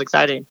Super Bowl is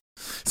exciting.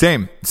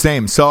 Same.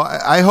 So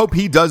I hope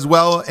he does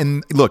well.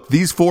 And look,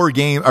 these 2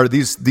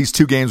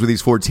 games with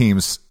these 4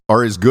 teams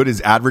are as good as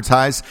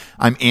advertised.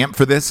 I'm amped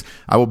for this.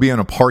 I will be in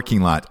a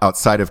parking lot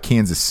outside of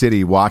Kansas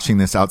City watching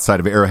this outside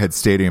of Arrowhead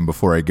Stadium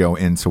before I go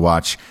in to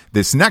watch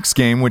this next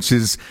game, which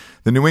is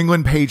the New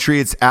England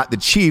Patriots at the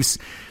Chiefs.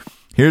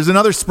 Here's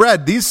another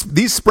spread.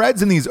 These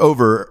spreads and these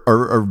over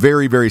are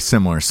very, very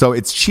similar. So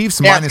it's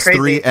Chiefs minus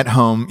 3 at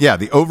home. Yeah,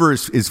 the over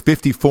is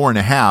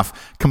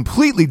 54.5.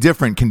 Completely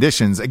different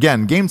conditions.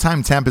 Again, game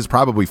time temp is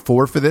probably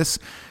 4 for this.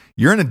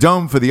 You're in a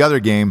dome for the other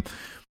game.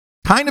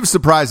 Kind of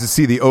surprised to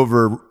see the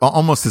over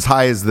almost as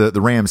high as the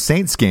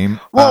Rams-Saints game.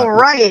 Well,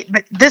 right,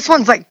 but this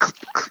one's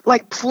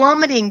like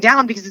plummeting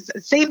down because it's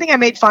the same thing I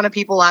made fun of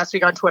people last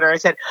week on Twitter. I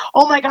said,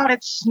 "Oh my God,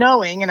 it's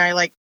snowing," and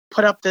I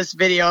put up this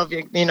video of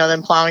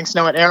them plowing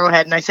snow at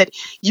Arrowhead, and I said,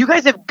 "You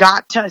guys have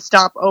got to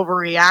stop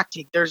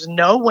overreacting. There's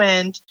no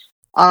wind,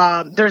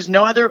 there's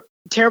no other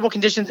terrible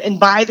conditions, and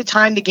by the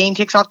time the game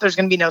kicks off, there's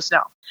going to be no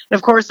snow." And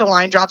of course, the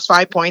line drops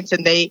 5 points,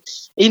 and they,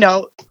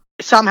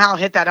 somehow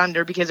hit that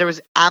under because there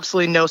was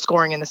absolutely no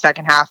scoring in the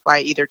second half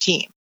by either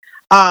team.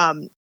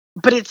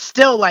 But it's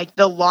still like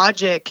the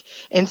logic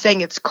in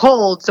saying it's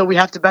cold, so we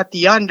have to bet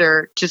the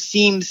under just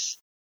seems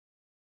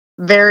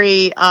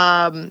very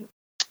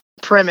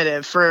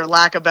primitive, for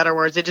lack of better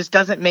words. It just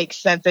doesn't make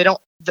sense.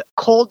 The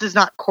cold does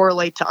not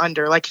correlate to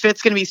under. Like, if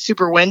it's going to be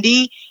super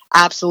windy,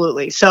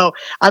 absolutely. So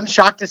I'm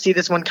shocked to see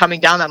this one coming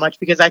down that much,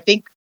 because I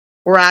think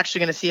we're actually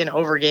going to see an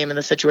over game in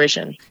the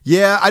situation.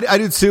 Yeah, I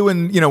do too.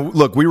 And,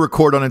 look, we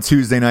record on a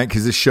Tuesday night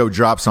because this show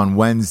drops on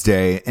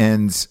Wednesday.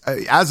 And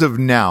as of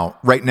now,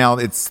 right now,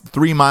 it's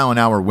 3 mile an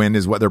hour wind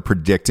is what they're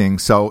predicting.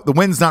 So the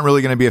wind's not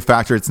really going to be a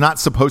factor. It's not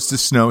supposed to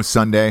snow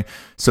Sunday,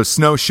 so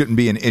snow shouldn't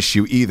be an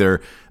issue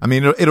either. I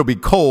mean, it'll be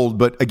cold,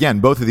 but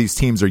again, both of these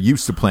teams are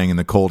used to playing in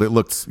the cold. It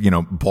looked,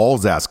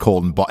 balls ass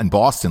cold in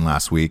Boston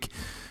last week.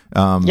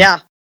 Yeah.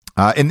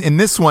 In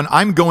this one,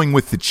 I'm going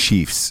with the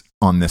Chiefs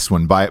on this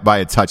one by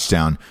a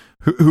touchdown.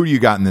 Who do you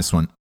got in this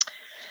one?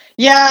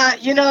 Yeah,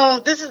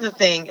 this is the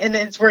thing, and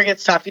it's where it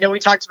gets tough. We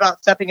talked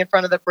about stepping in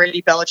front of the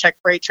Brady-Belichick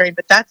freight train,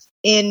 but that's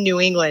in New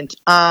England.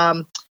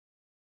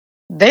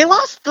 They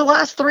lost the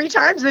last 3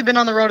 times they've been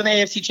on the road in the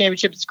AFC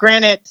Championships.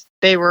 Granted,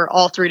 they were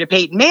all 3 to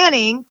Peyton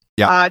Manning,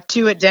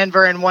 2 at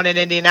Denver and 1 at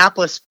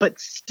Indianapolis, but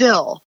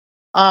still,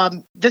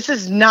 this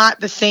is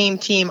not the same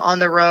team on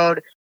the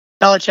road.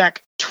 Belichick,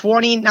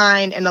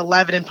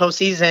 29-11 in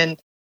postseason,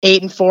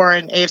 8-4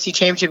 in AFC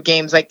Championship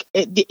games. Like,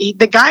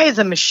 the guy is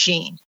a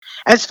machine.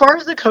 As far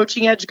as the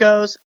coaching edge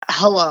goes,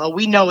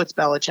 we know it's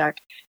Belichick.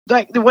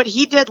 Like, what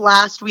he did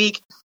last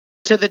week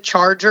to the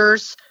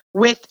Chargers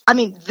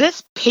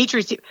this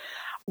Patriots team,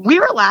 we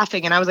were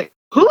laughing, and I was like,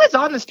 who is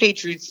on this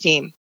Patriots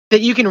team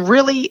that you can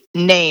really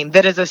name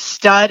that is a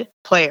stud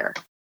player?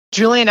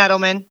 Julian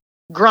Edelman,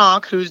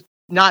 Gronk, who's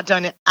not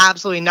done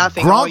absolutely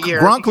nothing all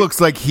year. Gronk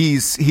looks like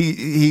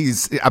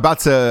he's about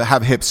to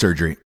have hip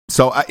surgery.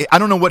 So I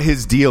don't know what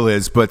his deal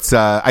is, but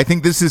I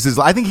think this is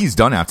I think he's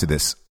done after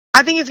this.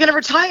 I think he's going to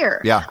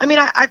retire. Yeah. I mean,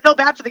 I feel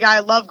bad for the guy.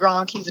 I love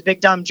Gronk. He's a big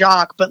dumb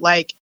jock, but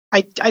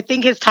I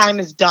think his time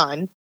is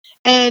done.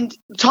 And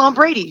Tom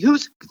Brady,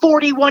 who's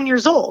 41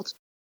 years old.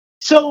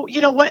 So,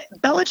 what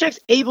Belichick's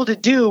able to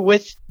do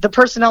with the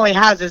personnel he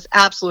has is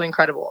absolutely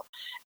incredible.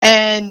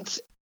 And,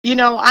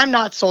 I'm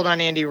not sold on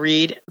Andy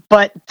Reid,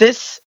 but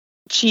this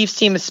Chiefs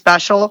team is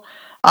special.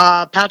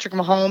 Patrick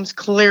Mahomes,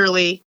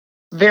 clearly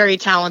very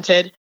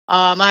talented.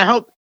 I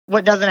hope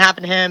what doesn't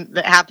happen to him,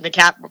 what happened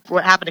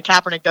to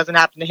Kaepernick doesn't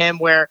happen to him,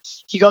 where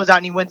he goes out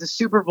and he wins a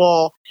Super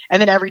Bowl,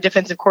 and then every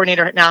defensive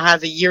coordinator now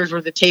has a year's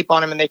worth of tape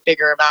on him and they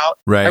figure him out.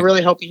 Right. I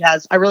really hope he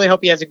has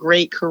a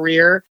great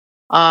career.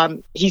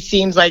 He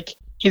seems like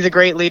he's a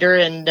great leader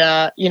and,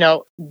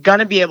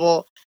 gonna be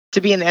able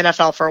to be in the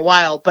NFL for a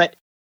while. But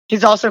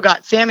he's also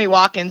got Sammy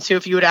Watkins, who,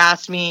 if you would have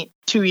asked me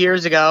 2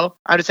 years ago,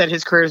 I would have said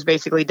his career is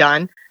basically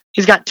done.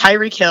 He's got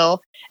Tyreek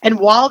Hill. And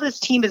while this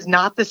team is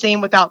not the same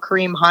without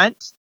Kareem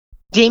Hunt,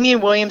 Damian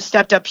Williams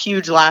stepped up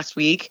huge last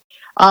week.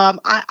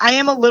 I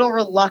am a little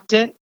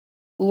reluctant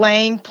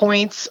laying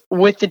points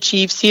with the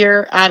Chiefs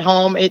here at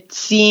home. It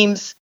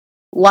seems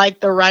like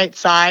the right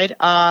side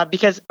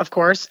because, of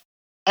course,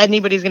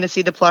 anybody's going to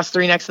see the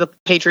 +3 next to the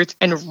Patriots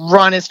and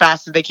run as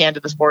fast as they can to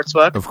the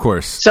sportsbook. Of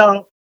course.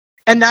 So,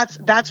 and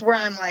that's where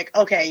I'm like,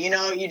 okay,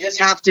 you just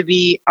have to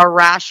be a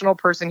rational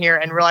person here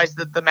and realize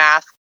that the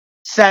math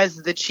says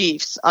the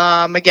Chiefs.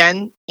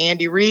 Again,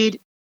 Andy Reid,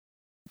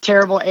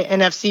 terrible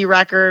NFC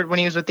record when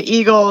he was with the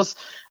Eagles.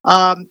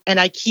 And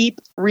I keep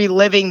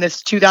reliving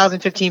this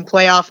 2015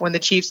 playoff when the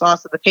Chiefs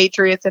lost to the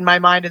Patriots in my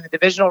mind in the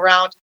divisional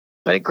round.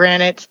 But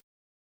granted,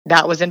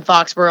 that was in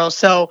Foxborough.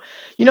 So,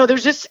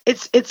 there's just,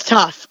 it's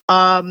tough.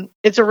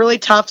 It's a really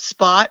tough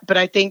spot, but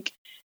I think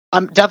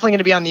I'm definitely going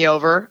to be on the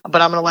over,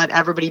 but I'm going to let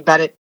everybody bet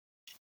it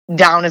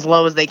down as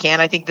low as they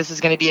can. I think this is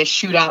going to be a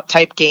shootout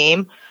type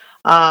game.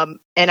 And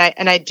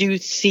I do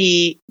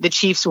see the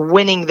Chiefs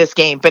winning this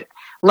game, but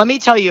let me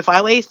tell you, if I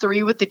lay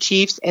 3 with the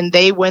Chiefs and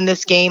they win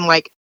this game,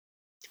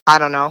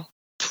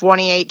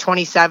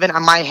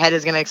 28-27, my head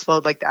is going to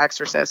explode like The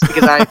Exorcist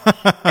because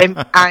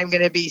I'm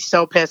going to be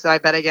so pissed that I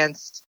bet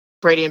against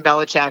Brady and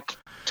Belichick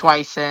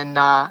twice in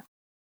I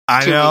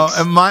know. weeks.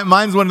 And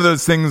mine's one of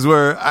those things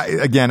where,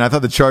 I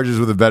thought the Chargers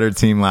were the better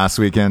team last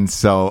weekend,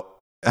 so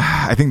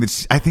I think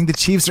the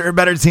Chiefs are a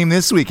better team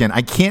this weekend.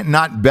 I can't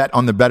not bet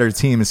on the better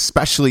team,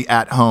 especially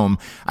at home.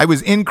 I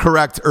was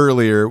incorrect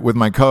earlier with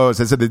my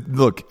co-host. I said that,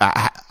 look,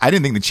 I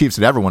didn't think the Chiefs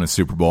had ever won a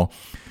Super Bowl.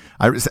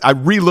 I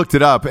re-looked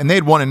it up, and they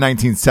had won in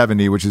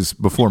 1970, which is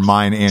before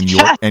mine and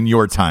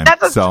your time.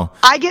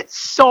 I get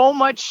so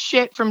much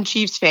shit from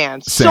Chiefs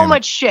fans. Same. So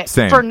much shit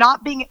Same. for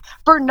not being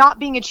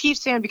a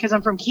Chiefs fan because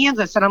I'm from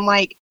Kansas, and I'm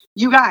like,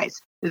 you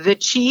guys, the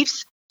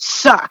Chiefs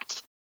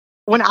sucked.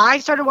 When I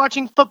started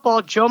watching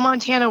football, Joe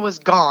Montana was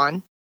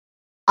gone.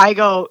 I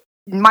go,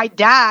 my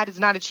dad is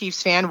not a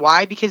Chiefs fan.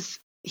 Why? Because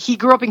he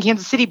grew up in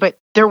Kansas City, but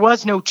there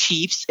was no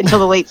Chiefs until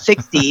the late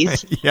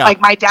 60s. Yeah.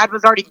 My dad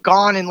was already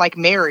gone and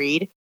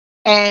married.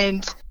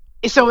 And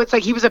so it's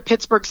he was a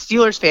Pittsburgh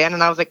Steelers fan.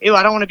 And I was like, ew,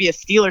 I don't want to be a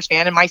Steelers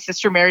fan. And my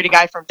sister married a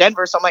guy from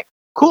Denver. So I'm like,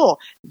 cool,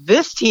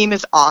 this team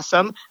is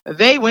awesome.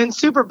 They win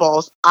Super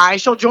Bowls. I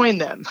shall join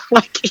them.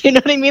 You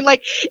know what I mean?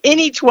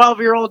 Any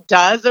 12-year-old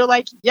does. They're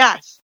like,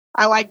 yes,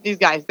 I like these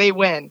guys. They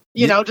win.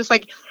 Just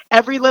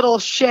every little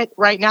shit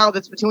right now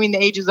that's between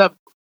the ages of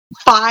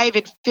 5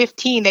 and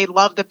 15, they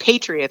love the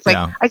Patriots.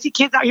 Like, I see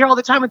kids out here all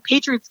the time with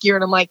Patriots gear,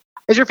 and I'm like,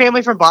 is your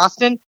family from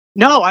Boston?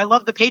 No, I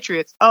love the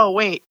Patriots. Oh,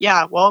 wait.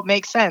 Yeah, well, it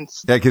makes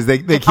sense. Yeah, because they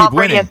keep Tom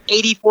Brady winning. has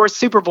 84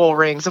 Super Bowl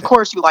rings. Of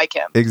course you like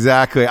him.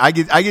 Exactly. I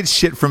get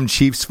shit from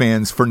Chiefs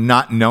fans for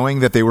not knowing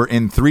that they were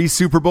in 3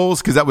 Super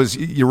Bowls, because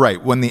you're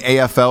right, when the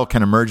AFL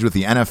kind of merged with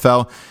the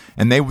NFL,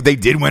 and they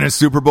did win a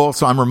Super Bowl.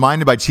 So I'm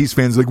reminded by Chiefs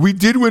fans, like, we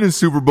did win a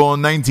Super Bowl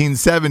in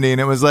 1970, and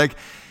it was like,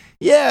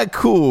 yeah,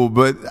 cool,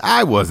 but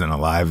I wasn't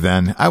alive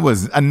then. I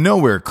was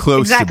nowhere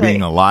close to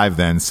being alive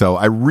then, so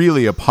I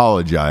really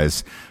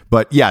apologize.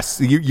 But yes,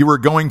 you were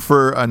going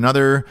for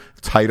another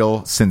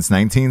title since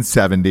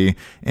 1970,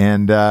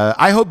 and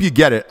I hope you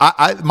get it.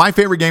 My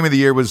favorite game of the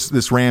year was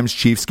this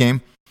Rams-Chiefs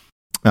game,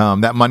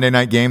 that Monday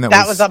night game.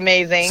 That was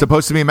amazing.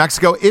 Supposed to be in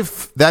Mexico.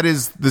 If that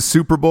is the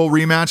Super Bowl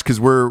rematch, because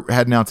we're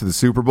heading out to the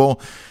Super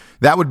Bowl,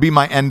 that would be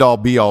my end-all,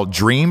 be-all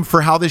dream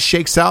for how this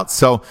shakes out.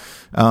 So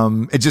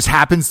it just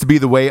happens to be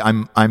the way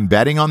I'm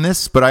betting on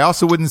this. But I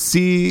also wouldn't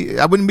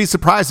be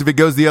surprised if it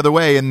goes the other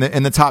way. And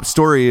the top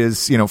story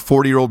is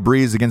 40-year-old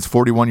Breeze against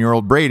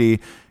 41-year-old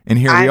Brady, and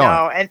here we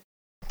are. And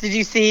did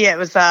you see it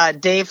was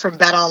Dave from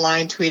Bet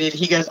Online tweeted?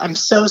 He goes, "I'm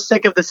so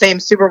sick of the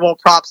same Super Bowl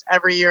props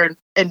every year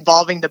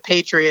involving the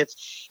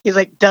Patriots." He's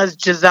like, "Does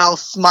Giselle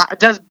smile?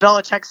 Does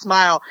Belichick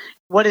smile?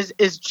 What is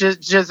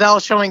Giselle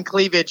showing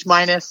cleavage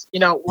minus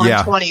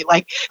 120 Yeah.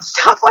 Like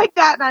stuff like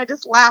that?" And I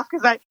just laugh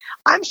because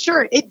I'm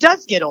sure it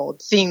does get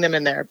old seeing them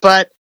in there,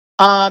 but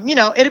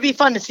it'll be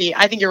fun to see.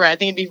 I think you're right. I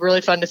think it'd be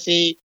really fun to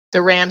see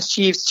the Rams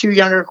Chiefs, 2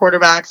 younger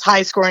quarterbacks,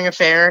 high scoring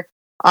affair.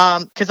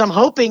 Because I'm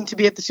hoping to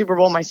be at the Super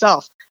Bowl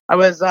myself. I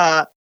was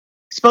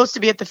supposed to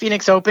be at the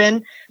Phoenix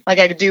Open, like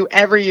I could do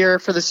every year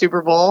for the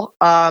Super Bowl.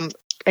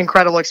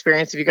 Incredible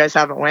experience if you guys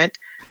haven't went.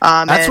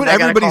 That's what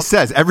everybody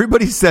says.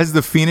 Everybody says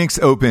the Phoenix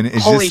Open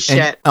is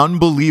an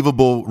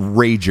unbelievable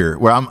rager.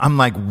 Where I'm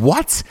like,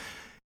 what?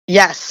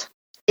 Yes,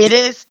 it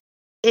is.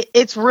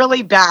 It's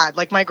really bad.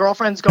 Like, my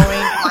girlfriend's going to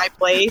my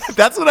place.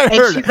 That's what I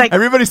heard. Like,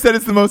 everybody said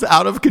it's the most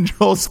out of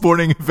control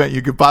sporting event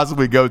you could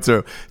possibly go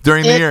to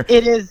during the year.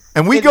 It is.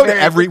 And we go to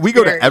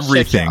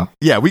everything.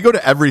 Yeah, we go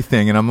to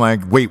everything. And I'm like,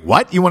 wait,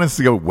 what? You want us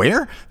to go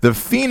where? The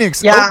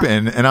Phoenix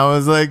Open. And I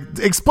was like,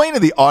 explain to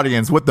the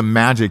audience what the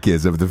magic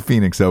is of the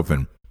Phoenix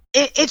Open.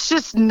 It's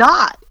just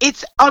not.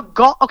 It's a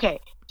golf. Okay,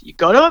 you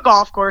go to a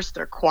golf course.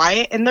 They're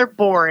quiet and they're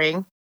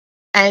boring.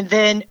 And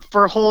then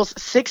for holes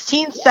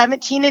 16,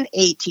 17, and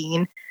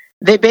 18,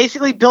 they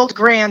basically build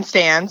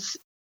grandstands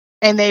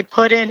and they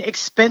put in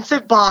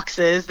expensive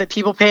boxes that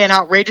people pay an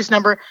outrageous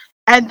number.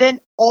 And then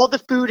all the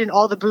food and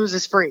all the booze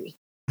is free.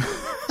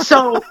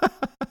 So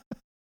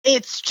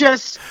it's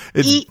just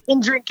eat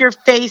and drink your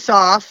face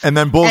off. And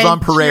then Bulls on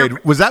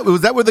Parade. Was that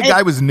where the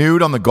guy was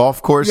nude on the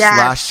golf course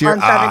last year? On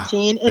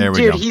 17. And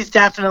dude, he's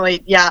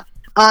definitely,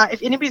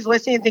 if anybody's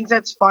listening and thinks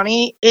that's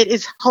funny, it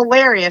is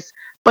hilarious.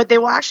 But they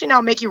will actually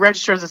now make you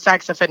register as a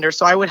sex offender.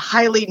 So I would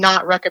highly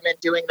not recommend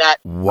doing that.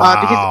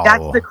 Wow. Because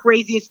that's the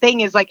craziest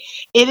thing is, like,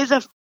 it is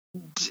a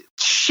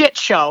shit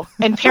show.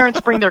 And parents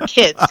bring their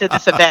kids to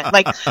this event.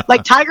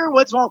 Like Tiger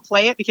Woods won't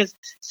play it because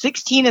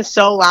 16 is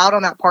so loud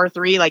on that par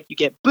 3. Like, you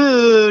get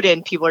booed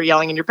and people are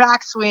yelling in your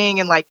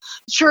backswing. And, like,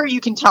 sure, you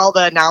can tell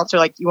the announcer,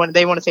 like,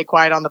 they want to say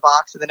quiet on the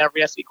box. And then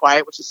everybody has to be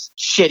quiet, which is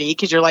shitty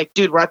because you're like,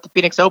 dude, we're at the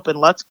Phoenix Open.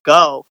 Let's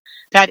go.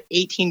 I've had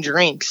 18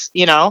 drinks,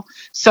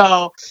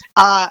 So,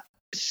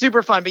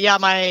 super fun. But yeah,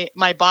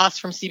 my boss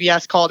from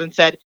CBS called and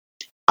said,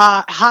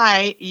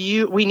 hi,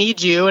 we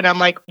need you. And I'm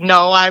like,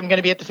 no, I'm going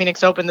to be at the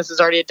Phoenix Open. This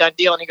is already a done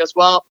deal. And he goes,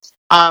 well,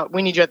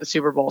 we need you at the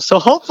Super Bowl. So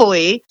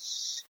hopefully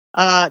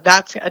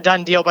that's a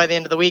done deal by the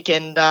end of the week.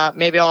 And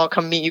maybe I'll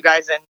come meet you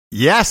guys.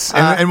 Yes.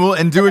 And we'll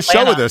do a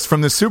show with us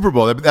from the Super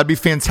Bowl. That'd be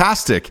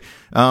fantastic.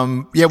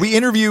 We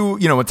interview,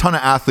 a ton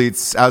of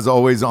athletes as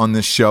always on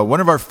this show.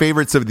 One of our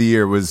favorites of the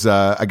year was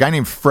a guy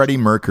named Freddie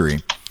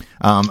Mercury.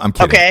 I'm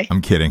kidding. Okay.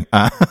 I'm kidding.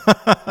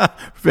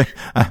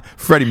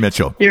 Freddie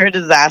Mitchell. You're a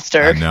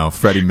disaster. No,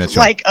 Freddie Mitchell.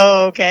 Like,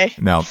 oh, okay.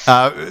 No,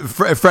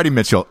 Freddie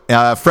Mitchell.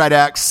 Fred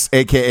X,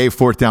 a.k.a.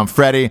 Fourth Down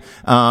Freddie.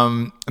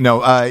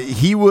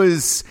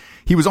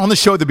 He was on the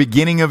show at the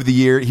beginning of the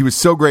year. He was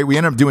so great. We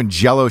ended up doing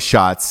Jell-O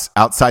shots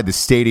outside the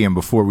stadium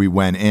before we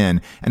went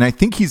in. And I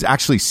think he's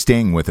actually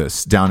staying with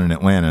us down in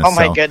Atlanta. Oh,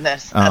 my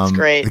goodness. That's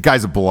great. The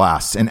guy's a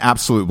blast, an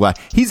absolute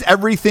blast. He's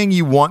everything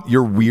you want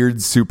your weird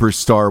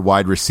superstar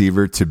wide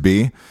receiver to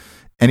be.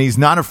 And he's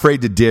not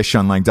afraid to dish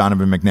on, like,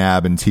 Donovan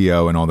McNabb and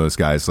T.O. and all those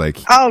guys. Like,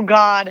 oh,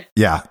 God.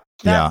 Yeah.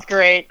 That's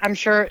great. I'm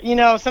sure,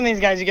 some of these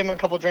guys, you give them a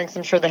couple drinks,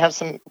 I'm sure they have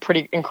some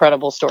pretty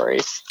incredible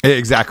stories.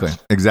 Exactly.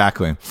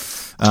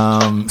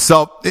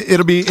 So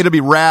it'll be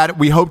rad.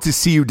 We hope to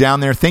see you down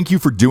there. Thank you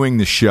for doing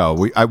the show.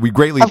 We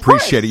greatly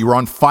appreciate it. You were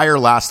on fire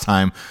last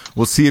time.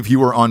 We'll see if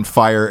you were on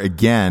fire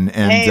again.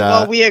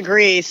 And we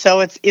agree. So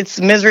it's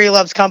misery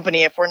loves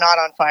company if we're not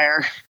on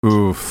fire.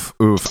 Oof.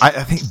 I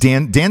think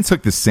Dan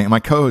took the Saints. My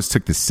co-host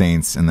took the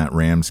Saints in that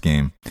Rams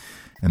game.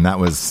 And that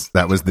was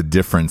the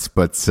difference,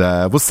 but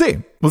we'll see.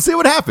 We'll see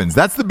what happens.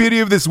 That's the beauty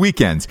of this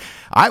weekend.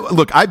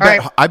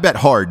 I bet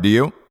hard. Do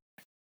you?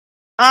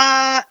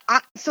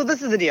 So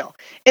this is the deal.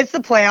 It's the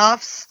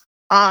playoffs.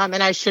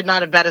 And I should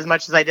not have bet as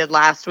much as I did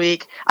last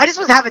week. I just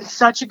was having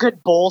such a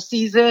good bowl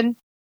season.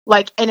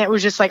 Like, and it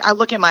was just like, I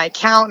look at my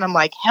account and I'm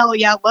like, hell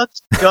yeah,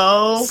 let's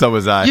go. So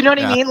was I. You know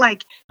what I mean?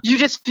 Like, you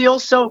just feel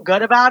so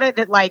good about it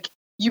that like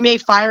you may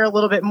fire a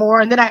little bit more.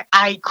 And then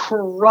I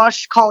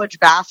crushed college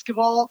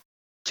basketball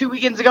 2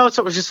 weekends ago.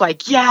 So it was just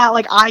like, yeah,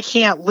 like I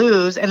can't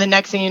lose. And the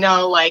next thing you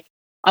know, like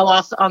I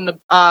lost on the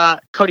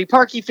Cody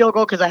Parkey field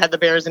goal because I had the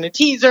Bears in a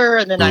teaser.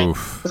 And then I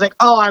was like,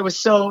 oh, I was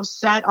so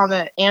set on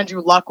that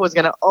Andrew Luck was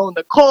going to own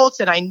the Colts.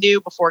 And I knew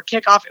before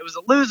kickoff it was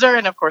a loser.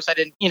 And of course I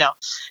didn't,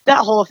 that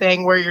whole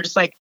thing where you're just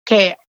like,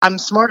 okay, I'm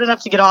smart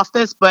enough to get off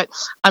this, but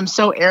I'm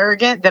so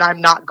arrogant that I'm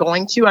not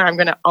going to, and I'm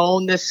going to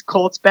own this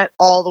Colts bet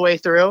all the way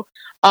through.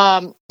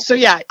 So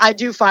yeah, I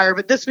do fire,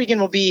 but this weekend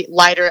will be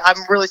lighter. I'm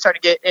really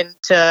starting to get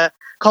into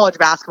college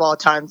basketball a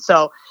ton.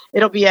 So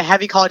it'll be a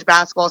heavy college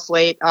basketball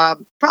slate.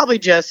 Probably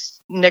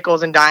just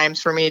nickels and dimes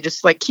for me.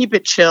 Just like keep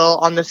it chill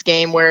on this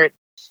game where,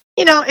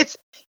 it's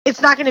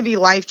not going to be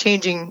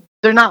life-changing.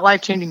 They're not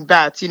life-changing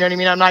bets. You know what I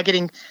mean? I'm not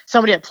getting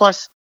somebody at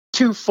plus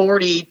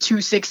 240,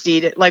 260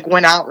 that like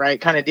went outright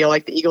kind of deal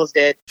like the Eagles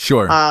did.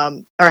 Sure.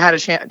 Or had a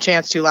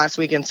chance to last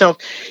weekend. So,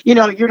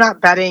 you're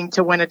not betting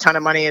to win a ton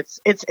of money.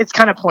 It's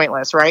kind of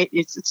pointless, right?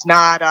 It's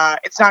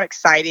not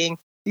exciting.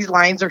 These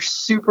lines are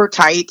super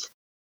tight.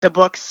 The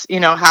books,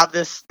 have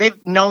this, they've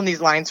known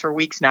these lines for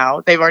weeks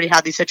now. They've already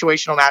had these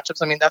situational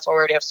matchups. I mean, that's why we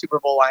already have Super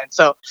Bowl lines.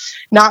 So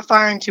not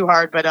firing too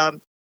hard, but if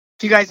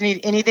you guys need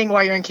anything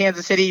while you're in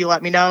Kansas City, you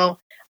let me know.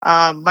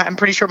 I'm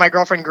pretty sure my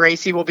girlfriend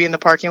Gracie will be in the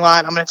parking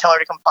lot. I'm going to tell her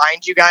to come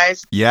find you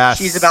guys. Yes.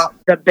 She's about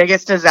the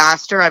biggest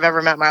disaster I've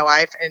ever met in my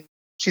life. And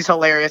she's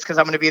hilarious because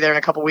I'm going to be there in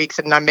a couple weeks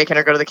and I'm making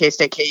her go to the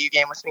K-State KU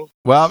game with me.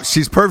 Well,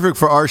 she's perfect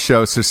for our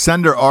show. So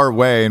send her our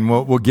way and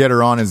we'll get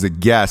her on as a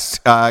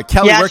guest.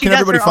 Kelly, where can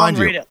everybody find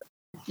you? Radio.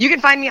 You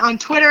can find me on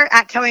Twitter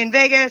at Kelly in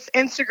Vegas.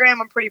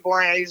 Instagram, I'm pretty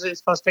boring. I usually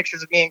just post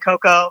pictures of me and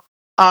Coco.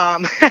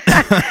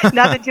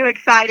 Nothing too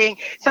exciting.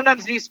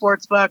 Sometimes do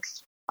sports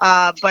books.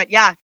 But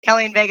yeah,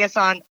 Kelly in Vegas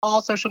on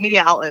all social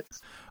media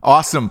outlets.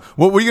 Awesome.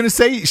 What were you going to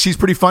say? She's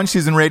pretty fun.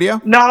 She's in radio?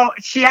 No,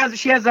 she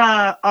has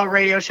a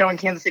radio show in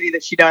Kansas City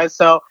that she does.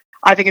 So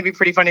I think it'd be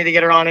pretty funny to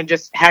get her on and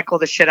just heckle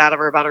the shit out of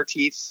her about her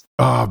Chiefs.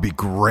 Oh, it'd be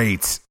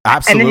great.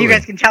 Absolutely. And then you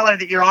guys can tell her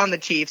that you're on the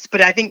Chiefs.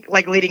 But I think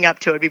like leading up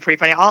to it would be pretty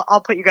funny.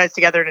 I'll put you guys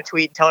together in a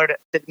tweet and tell her to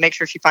make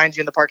sure she finds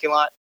you in the parking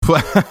lot.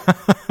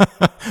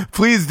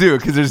 Please do,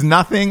 because there's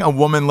nothing a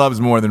woman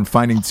loves more than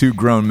finding two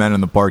grown men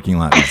in the parking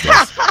lot these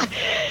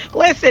days.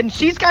 Listen,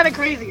 she's kind of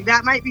crazy.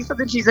 That might be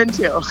something she's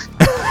into.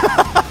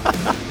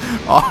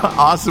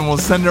 Awesome. We'll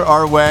send her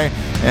our way.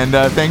 And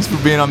thanks for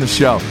being on the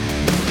show.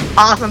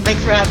 Awesome.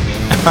 Thanks for having me.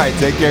 All right.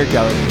 Take care,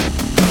 Kelly.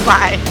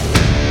 Bye.